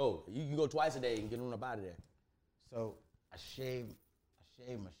 days. Go. You can go twice a day and get on up out of there. So I shave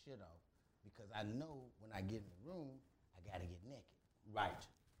my shit off because I know when I get in the room, I gotta get naked. Right.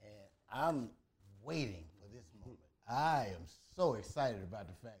 And I'm waiting for this moment. I am so excited about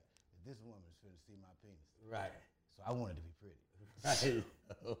the fact that this woman is finna see my penis. Right. So I want it to be pretty. Right.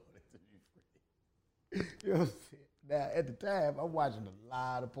 You know what I'm saying? Now, at the time, I'm watching a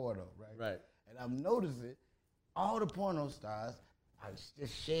lot of porno, right? Right. And I'm noticing all the porno stars, I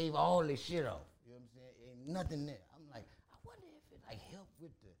just shave all this shit off. You know what I'm saying? Ain't nothing there. I'm like, I wonder if it like help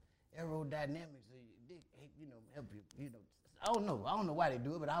with the aerodynamics of your dick, help you, I don't know. I don't know why they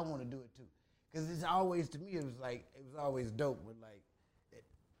do it, but I want to do it too. Because it's always, to me, it was always dope with like,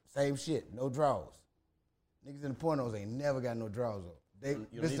 same shit, no draws. Niggas in the pornos ain't never got no draws on.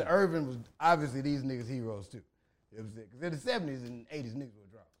 Mr. Irvin was obviously these niggas heroes too. You know what I'm saying? Because in the 70s and 80s, niggas were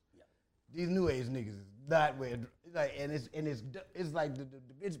draws. Yeah. These new age niggas is not wearing, like, and it's like the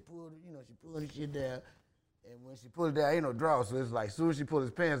bitch pulled, she pulled the shit down, and when she pulled it down, ain't no draws. So it's like, as soon as she pulled his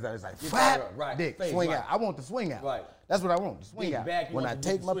pants down, it's like, right. Dick, Face, swing right. out. I want the swing out. Right. That's what I want, the swing Big out. back, When I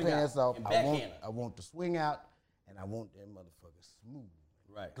take my pants off, I I want the swing out, and I want that motherfucker smooth,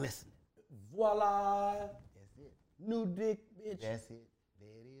 Right. glistening. Voila. That's it. New dick, bitch. That's it. There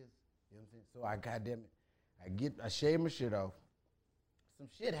it is. You know what I'm saying? So I goddamn it, I shave my shit off. Some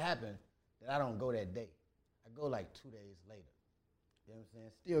shit happened that I don't go that day. I go like 2 days later. You know what I'm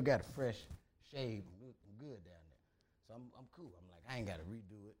saying? Still got a fresh shave. I'm good down there. So I'm cool. I'm like, I ain't got to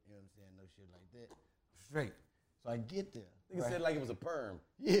redo it. You know what I'm saying? No shit like that. Straight. So I get there. Nigga said like it was a perm.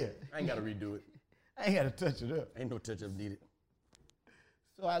 Yeah. I ain't got to redo it. I ain't got to touch it up. Ain't no touch up needed.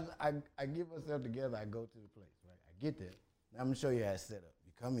 So I get myself together. I go to the place, right? I get there. Now I'm going to show you how it's set up.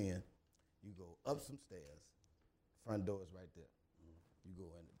 You come in. You go up some stairs. Front door is right there. You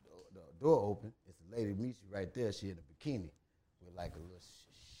go in, the door open. It's a lady meets you right there. She in a bikini with like a little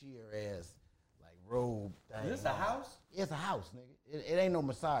sheer ass like robe thing. Is this a house? Yeah, it's a house, nigga. It ain't no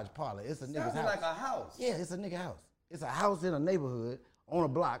massage parlor. It's a nigga's Sounds house. like a house. Yeah, it's a nigga house. It's a house in a neighborhood on a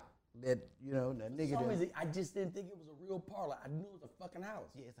block that, that nigga. For some there- reason, I just didn't think it was a real parlor. I knew it was a fucking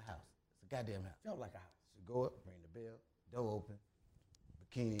house. Yeah, it's a house. It's a goddamn house. Felt like a house. So go up, ring the bell, door open,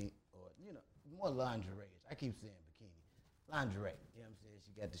 bikini, or, more lingerie. I keep saying bikini. Lingerie. You know what I'm saying?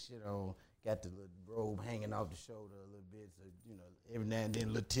 She got the shit on, got the little robe hanging off the shoulder a little bit. So, every now and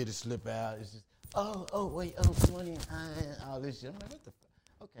then little titties slip out. It's just, wait, 20, all this shit. I'm like, what the fuck?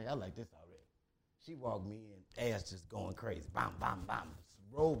 Okay, I like this already. She walked me in, ass just going crazy. Bam, bam, bam.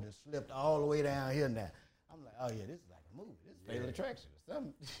 Robe just slipped all the way down here now. I'm like, oh yeah, this is like a movie. This is Fatal Attraction or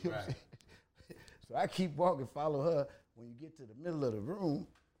something. You know what I'm Right. saying? So I keep walking, follow her. When you get to the middle of the room,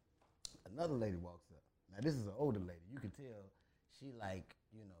 another lady walks up. Now this is an older lady. You can tell she like,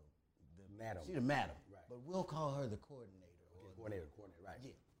 the Madam. She the madam. Right. But we'll call her the coordinator. Or Coordinator, right.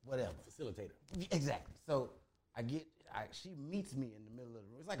 yeah, whatever. Facilitator. Exactly. So she meets me in the middle of the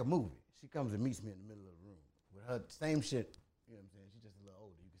room. It's like a movie. She comes and meets me in the middle of the room with her same shit. You know what I'm saying? She's just a little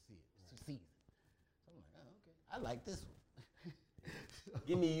older. You can see it. She sees it. So I'm like, oh, okay. I like this one.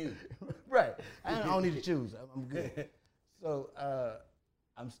 Give me you. Right. I don't need to choose. I'm good. So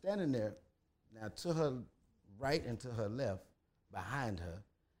I'm standing there. Now, to her right and to her left, behind her,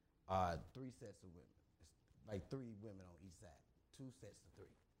 are 3 sets of women. It's like 3 women on each side. 2 sets of 3.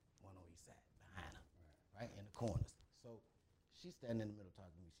 One on each side, behind her, right? In the corners. So she's standing in the middle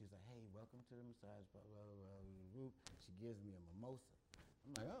talking to me. She's like, hey, welcome to the massage, blah, blah, blah, blah, blah. She gives me a mimosa.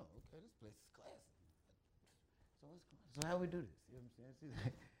 I'm like, oh, okay, this place is classy. So how we do this? You know what I'm saying? She's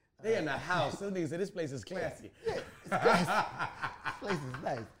like, they in the house. Some niggas say this place is classy. Yeah, it's classy. This place is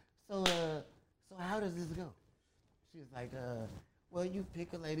nice. So how does this go? She was like, well, you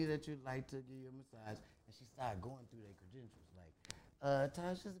pick a lady that you'd like to give you a massage, and she started going through their credentials. Like,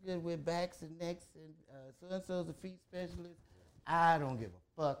 Tasha's good with backs and necks, and so-and-so's a feet specialist. I don't give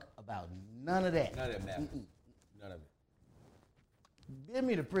a fuck about none of that. None of that matters. None of it. Give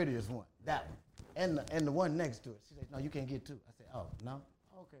me the prettiest one, that one, and the one next to it. She said, no, you can't get two. I said, oh, no?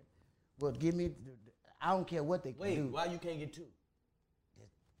 Okay. Well, give me, I don't care what they can do. Wait, why you can't get two?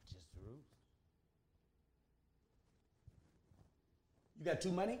 It's just the rules. You got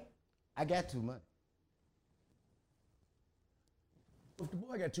too money? I got too money. If the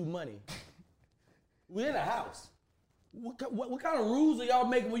boy got too money, we're in a house. What kind of rules are y'all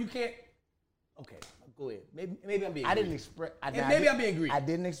making when you can't? Okay, go ahead. Maybe I'm being. I didn't express. Maybe I'm being greedy. I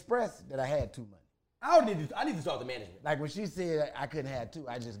didn't express that I had too money. I need to talk to management. Like when she said I couldn't have two,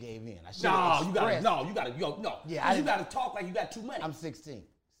 I just gave in. I You gotta. Yeah, you gotta talk like you got too money. I'm 16.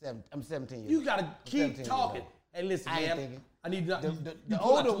 I'm 17 years. You gotta keep talking. Hey, listen, man. I need to. The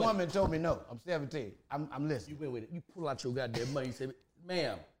older woman told me no. I'm 17. I'm listening. You went with it. You pull out your goddamn money. You say,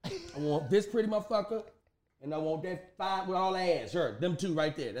 ma'am, I want this pretty motherfucker, and I want that fine with all the ass. Sure, them two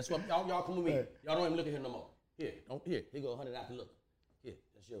right there. That's what y'all come with me. Y'all don't even look at here no more. Here go 100 out to look. Here,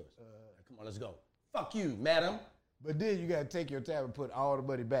 that's yours. Come on, let's go. Fuck you, madam. But then you gotta take your time and put all the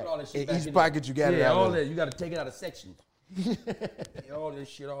money back. Put all that shit in back each in pocket. You got it out. all of that. You gotta take it out of sections. All this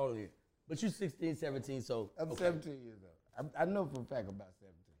shit, all of it. But you 16, 17, so I'm 17 years old. I know for a fact about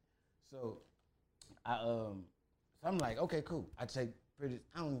 17. So I'm like, okay, cool. I take pretty.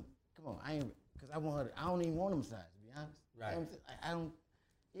 Come on. I ain't because I want her. I don't even want a massage. To be honest. Right. You know what I'm saying? I don't.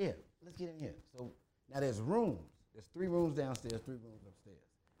 Yeah. Let's get in here. So now there's rooms. There's 3 rooms downstairs, 3 rooms upstairs.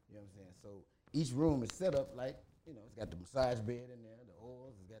 You know what I'm saying? So each room is set up like, it's got the massage bed in there, the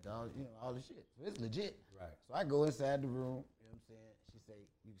oils, it's got all the shit. So it's legit. Right. So I go inside the room, you know what I'm saying? She say,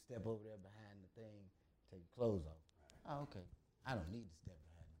 you can step over there behind the thing, take your clothes off. Right. Oh, okay. I don't need to step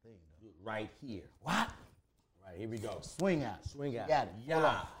behind the thing, though. Right here. What? Right, here we go. Swing out. Swing out. Got it.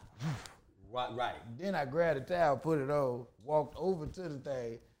 Yeah. Right. Then I grabbed a towel, put it on, walked over to the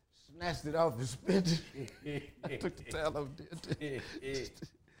thing, snatched it off and spit it. I took the towel off,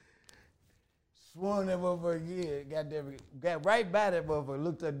 swung that motherfucker again, got right by that motherfucker,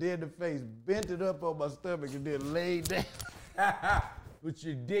 looked her dead in the face, bent it up on my stomach, and then laid down. Put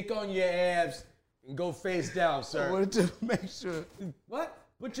your dick on your abs and go face down, sir. I wanted to make sure. What?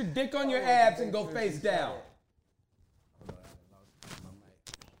 Put your dick on your abs and go face down. Hold on, I lost my mic.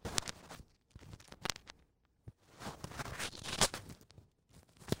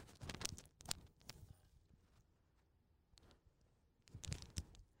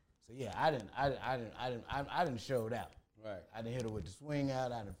 So yeah, I didn't show it out. Right. I done hit her with the swing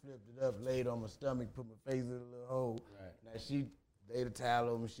out. I done flipped it up, laid on my stomach, put my face in a little hole. Right. Now she laid a towel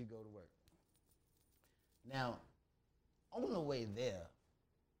over me. She go to work. Now, on the way there,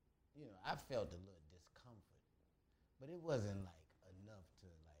 I felt a little discomfort, but it wasn't like enough to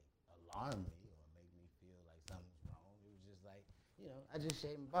like alarm me or make me feel like something's wrong. It was just like, I just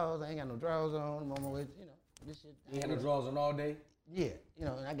shaved my balls. I ain't got no drawers on. I'm on my way. This shit. You had no drawers on all day. Yeah,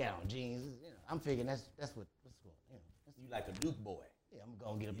 and I got on jeans. I'm figuring that's what's going. You like a Duke boy. Yeah, I'm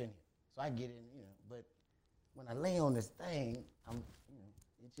gonna get up in here. So I get in, but when I lay on this thing,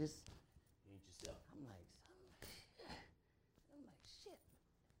 it just. You eat yourself. I'm like shit.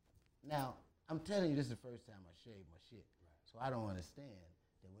 Now I'm telling you, this is the first time I shaved my shit, right. So I don't understand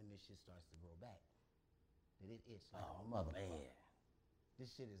that when this shit starts to grow back, that it itch like a motherfucker. Man.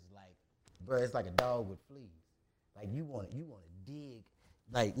 This shit is like, bro, it's like a dog with fleas. Like you want to dig.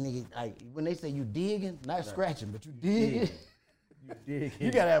 Like, nigga, like when they say you digging, not right. Scratching, but you digging. You digging. You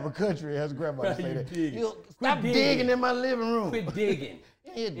gotta have a country, as grandma right, say that. Digging. Stop digging in my living room. Quit digging.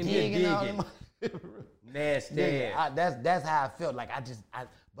 You're digging all in my living room. Nasty. Nigga, that's how I felt. Like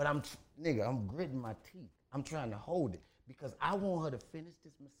but I'm gritting my teeth. I'm trying to hold it because I want her to finish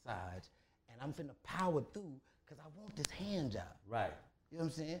this massage, and I'm finna power through because I want this hand job. Right. You know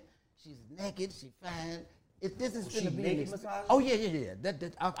what I'm saying? She's naked. She fine. This is finna be naked massage? Oh yeah.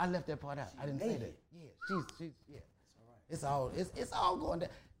 I left that part out. I didn't say that. Yeah, she's yeah. It's all right. It's all going down.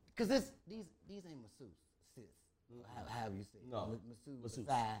 Cause these ain't masseuse, sis. How you say it? No. Masseuse.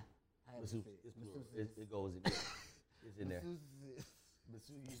 Masseuse. It goes in there. It's in there.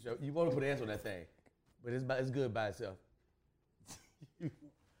 Masseuse. You want to put an answer on that thing, but it's good by itself.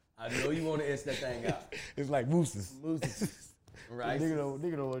 I know you want to S that thing out. It's like mooses. Right. Nigga don't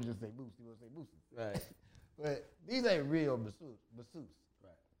want to just say boost. He want to say boosters. Right. But these ain't real masseuse.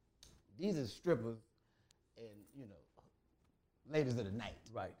 Right. These are strippers and, you know, ladies of the night.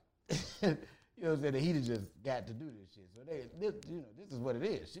 Right. You know what I'm saying? The heater just got to do this shit. So this is what it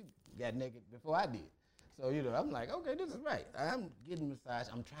is. She got naked before I did. So, you know, I'm like, okay, this is right. I'm getting massage.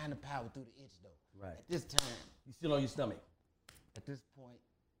 I'm trying to power through the itch, though. Right. At this time, You still on your stomach. at this point,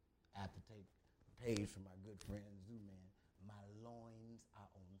 I have to take a page from my good friend Zoo Man. My loins are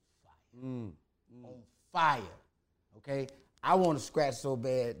on fire. On fire. Okay? I want to scratch so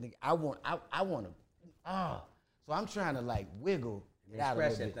bad, nigga. I want to. So I'm trying to like wiggle it out a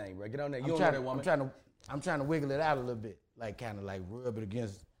Scratch little that bit. thing, bro. Get on there. You don't know that woman. I'm trying to wiggle it out a little bit, like kind of like rub it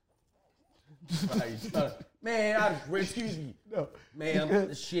against. Man, excuse me. No, ma'am,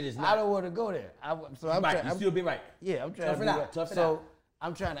 this shit is not. I don't want to go there. I'm right, you still be right. Yeah, I'm trying Tough to it do out. that. Tough it out.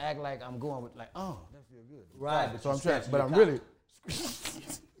 I'm trying to act like I'm going with like, oh, that feel good. Right, So I'm trying, but I'm really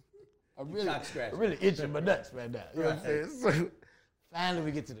itching my nuts right now. You know what I'm saying? So finally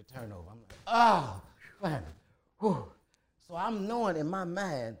we get to the turnover. I'm like, finally. Whew. So I'm knowing in my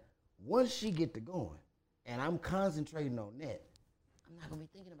mind, once she get to going, and I'm concentrating on that, I'm not gonna be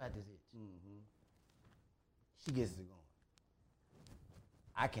thinking about this itch. Mm-hmm. She gets to going.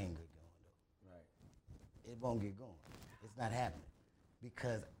 I can't get going though. Right. It won't get going. It's not happening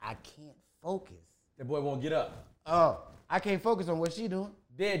because I can't focus. That boy won't get up. Oh, I can't focus on what she doing.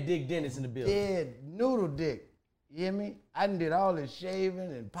 Dead Dick Dennis in the building. Dead noodle dick. You hear me? I done did all this shaving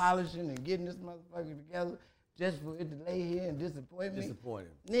and polishing and getting this motherfucker together just for it to lay here and disappoint me.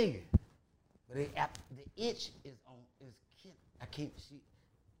 Disappointed. Nigga. But the itch is kid. I can't see.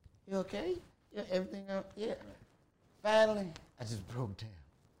 You okay? Yeah, everything out? Yeah. Finally, I just broke down.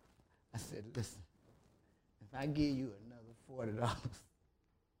 I said, listen, if I give you another $40,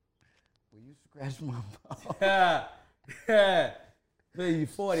 will you scratch my balls? Pay you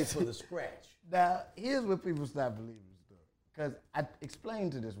 40 for the scratch. Now, here's where people stop believing the story. Because I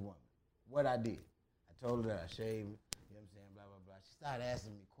explained to this woman what I did. I told her that I shaved, you know what I'm saying, blah, blah, blah. She started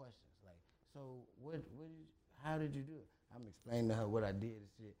asking me questions like, so how did you do it? I'm explaining to her what I did and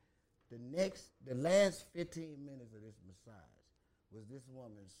shit. The last 15 minutes of this massage was this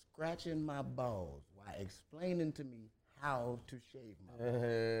woman scratching my balls while explaining to me how to shave my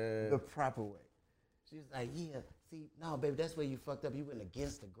balls the proper way. She's like, yeah, see, no, baby, that's where you fucked up. You went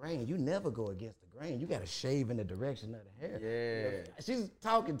against the grain. You never go against the grain. You got to shave in the direction of the hair. Yeah. You know, she's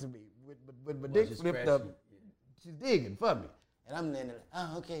talking to me with my dick flipped up. She's digging for me. And I'm there like,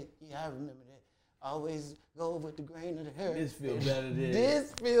 oh, okay, yeah, I remember that. Always go with the grain of the hair. This feels better than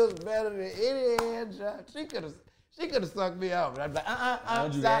this feels better than any hand job. She could have sucked me out. But I'm like,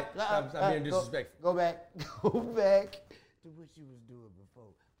 don't do stop, that. Stop being disrespectful. Go back to what you was doing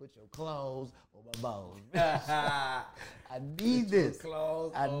before. Put your clothes on my balls. I need this.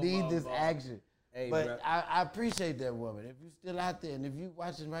 I need this action. Hey, but I appreciate that woman. If you're still out there and if you're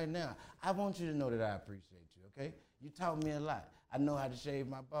watching right now, I want you to know that I appreciate you, okay? You taught me a lot. I know how to shave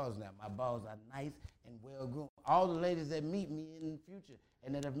my balls now. My balls are nice and well groomed. All the ladies that meet me in the future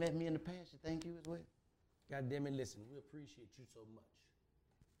and that have met me in the past, thank you as well. God damn it, listen, we appreciate you so much.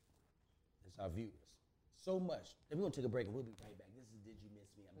 It's our viewers. So much. Then we're going to take a break and we'll be right back. This is Did You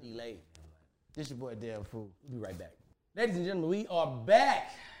Miss Me? I'm delayed. This your boy, Damn Fool. We'll be right back. Ladies and gentlemen, we are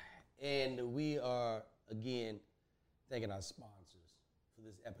back. And we are, again, thanking our sponsors for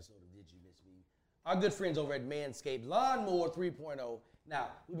this episode of Did You Miss Me? Our good friends over at Manscaped Lawnmower 3.0. Now,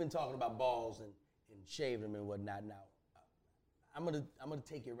 we've been talking about balls and shaving them and whatnot. Now, I'm gonna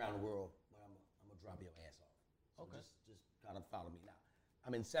take you around the world, but I'm gonna drop your ass off. So okay. Just kind of follow me now.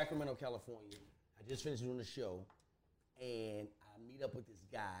 I'm in Sacramento, California. I just finished doing the show, and I meet up with this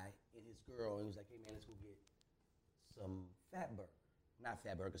guy and his girl, and he was like, "Hey man, let's go get some not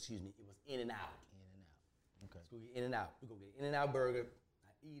Fat Burger, excuse me. It was In-N-Out. In-N-Out. Okay. Let's go get In-N-Out. We go get In-N-Out burger.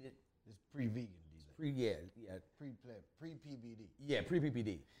 I eat it. It's pre-vegan. Yeah. Pre-PBD. Yeah,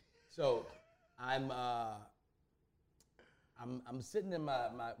 pre-PPD. So I'm sitting in my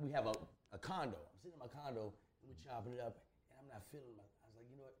we have a condo. I'm sitting in my condo and we're chopping it up and I'm not feeling I was like,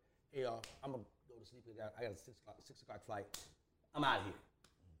 you know what? Hey y'all, I'm gonna go to sleep. I got a 6 o'clock flight. I'm out of here.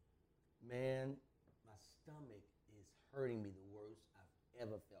 Man, my stomach is hurting me the worst I've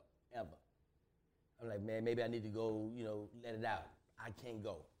ever felt, ever. I'm like, man, maybe I need to go, let it out. I can't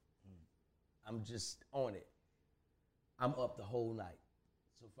go. I'm just on it. I'm up the whole night.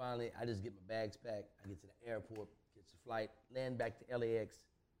 So finally, I just get my bags packed. I get to the airport, get the flight, land back to LAX.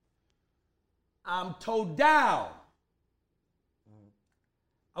 I'm towed down.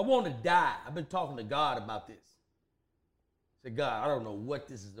 I want to die. I've been talking to God about this. I said, God, I don't know what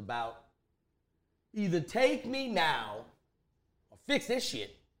this is about. Either take me now Fix this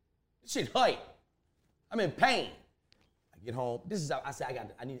shit. This shit hurt. I'm in pain. I get home. This is how I say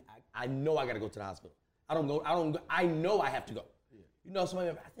I know I gotta go to the hospital. I know I have to go. Yeah. You know,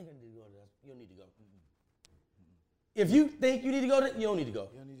 somebody, I think I need to go to the hospital. You don't need to go. If you think you need to go, you don't need to go.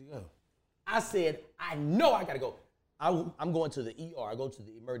 You don't need to go. I said, I know I gotta go. I'm going to the ER. I go to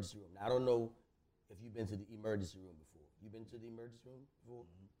the emergency room. Now, I don't know if you've been to the emergency room before. You been to the emergency room before?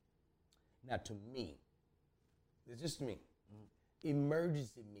 Mm-hmm. Now, to me, it's just me. Mm-hmm.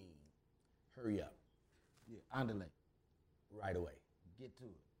 Emergency means hurry up. Yeah, underlay. Right away. Get to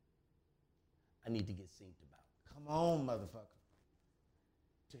it. I need to get synced about. Come on, motherfucker.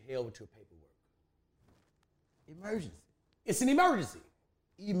 To hell with your paperwork. Emergency. It's an emergency.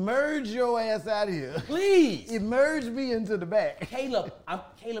 Emerge your ass out of here. Please. Emerge me into the back. Caleb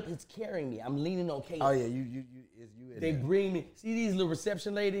is carrying me. I'm leaning on Caleb. Oh, yeah, it's you. They bring me. See these little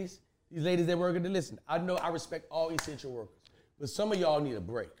reception ladies? These ladies that work at the listen. I know I respect all essential workers. But some of y'all need a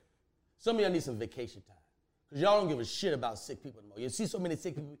break. Some of y'all need some vacation time. Because y'all don't give a shit about sick people no more. You see so many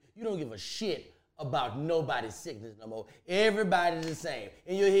sick people, you don't give a shit about nobody's sickness no more. Everybody's the same.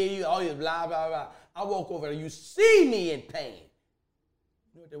 And you hear you, all you blah, blah, blah. I walk over there, you see me in pain.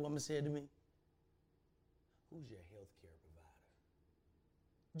 You know what that woman said to me? Who's your health care provider?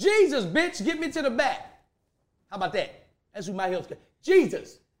 Jesus, bitch, get me to the back. How about that? That's who my health care.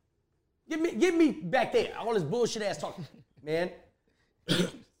 Jesus, get me back there. All this bullshit ass talking. Man,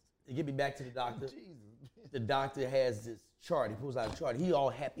 they get me back to the doctor. Jesus. The doctor has this chart. He pulls out a chart. He all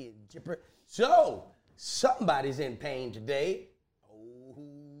happy and chipper. So, somebody's in pain today. Oh.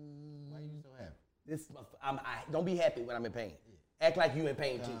 Why are you so happy? Don't be happy when I'm in pain. Yeah. Act like you in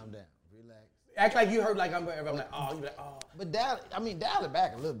pain too. Calm down. Relax. Act like you hurt like I'm like, oh, you like, oh. But dial it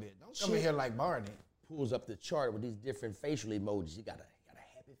back a little bit. Don't come in here like Barney. Pulls up the chart with these different facial emojis. You got a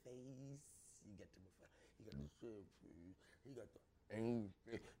happy face. You got the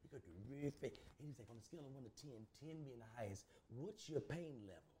red face. And he's like, on a scale of 1 to 10, 10 being the highest, what's your pain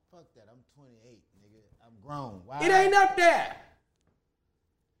level? Fuck that. I'm 28, nigga. I'm grown. Why? It ain't up there.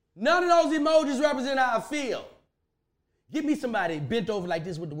 None of those emojis represent how I feel. Give me somebody bent over like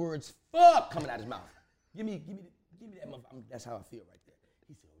this with the words "fuck" coming out his mouth. Give me that motherfucker. That's how I feel right there.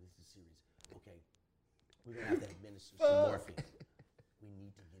 He said, "Oh, this is serious. Okay, we're gonna have to administer some morphine. We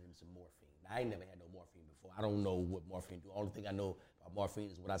need to get him some morphine." Now, I ain't never had no morphine before. I don't know what morphine do. The only thing I know about morphine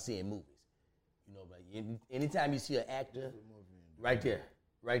is what I see in movies. You know, but anytime you see an actor, right there.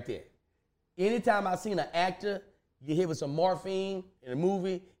 Anytime I seen an actor get hit with some morphine in a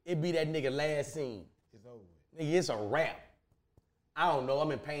movie, it be that nigga last scene. It's over. Nigga, it's a wrap. I don't know.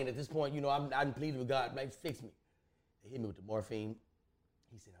 I'm in pain at this point. You know, I'm pleading with God, man, fix me. They hit me with the morphine.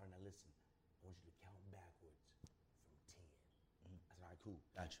 He said, all right, now listen. I want you to count backwards from 10. I said, all right, cool,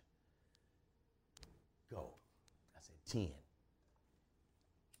 gotcha. Go. I said, 10.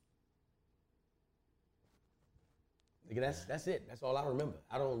 Nigga, that's it. That's all I remember.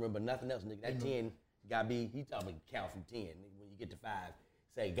 I don't remember nothing else, nigga. That 10 got me, he told me to count from 10. Nigga, when you get to 5,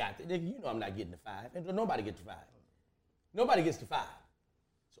 say, got it. Nigga, you know I'm not getting to 5. And nobody gets to 5. Nobody gets to 5.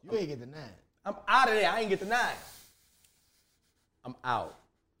 So you ain't get to 9. I'm out of there. I ain't get to 9. I'm out.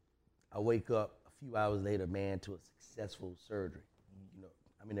 I wake up a few hours later, man, to a successful surgery. You know,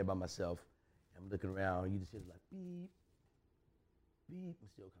 I'm in there by myself. I'm looking around. You just hear like, beep, beep. I'm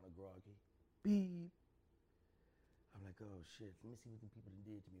still kind of groggy. Beep. I'm like, oh, shit. Let me see what the people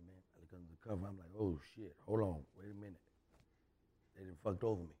did to me, man. I look under the cover. I'm like, oh, shit. Hold on. Wait a minute. They done fucked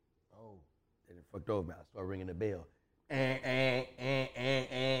over me. Oh. They done fucked over me. I start ringing the bell. And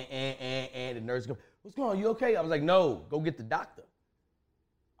the nurse goes, what's going on? You okay? I was like, no. Go get the doctor.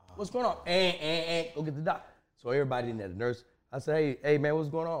 What's going on? Go get the doctor. So everybody in there, the nurse, I said, hey, man, what's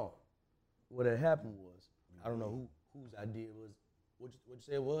going on? What had happened was, I don't know whose idea it was. What'd you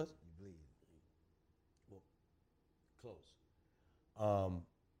say it was? You bleed. Well, close. I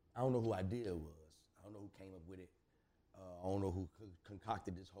don't know who idea it was. I don't know who came up with it. I don't know who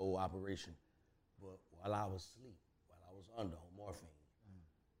concocted this whole operation. But while I was asleep, while I was under on morphine,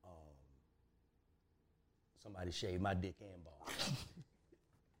 somebody shaved my dick and balls.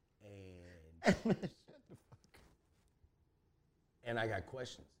 And shut the fuck up. And I got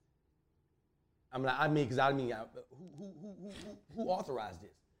questions. I'm like, who authorized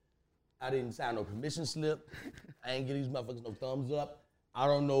this? I didn't sign no permission slip. I ain't give these motherfuckers no thumbs up. I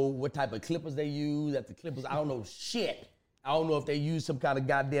don't know what type of clippers they use. At the clippers, I don't know shit. I don't know if they use some kind of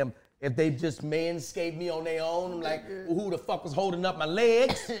goddamn, if they just manscaped me on their own. I'm like, well, who the fuck was holding up my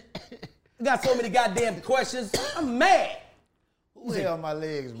legs? I got so many goddamn questions. I'm mad. Who held my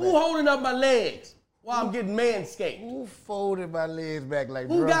legs back? Who holding up my legs while I'm getting manscaped? Who folded my legs back like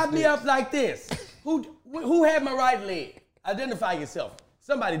Who got me up like this? Who had my right leg? Identify yourself.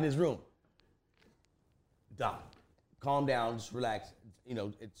 Somebody in this room. Doc, calm down, just relax.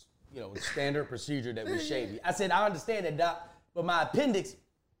 It's standard procedure that we shave you. I said, I understand that, Doc, but my appendix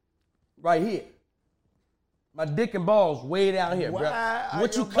right here. My dick and balls way down here, bro.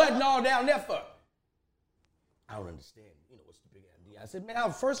 What you cutting all down there for? I don't understand. What's the big idea? I said,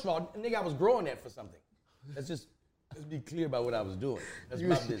 man, first of all, nigga, I was growing that for something. Let's be clear about what I was doing. That's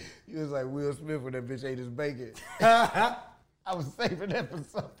my business. You was like Will Smith when that bitch ate his bacon. I was saving that for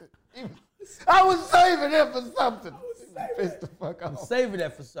something. I was saving that for something. Pissed the fuck off. I'm saving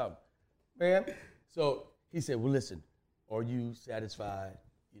that for something, man. So he said, well, listen, are you satisfied,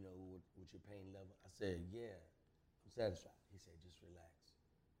 with your pain level? I said, yeah, I'm satisfied. He said, just relax.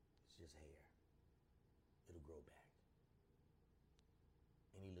 It's just hair. It'll grow back.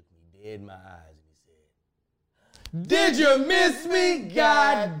 And he looked me dead in my eyes and he said, did you miss me?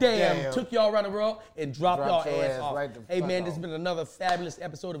 God damn. Took y'all around the world and dropped y'all ass off. Right, hey, man, this has been another fabulous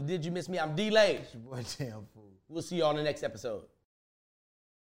episode of Did You Miss Me? I'm D-Lay. It's your boy Damn Fool. We'll see you on the next episode.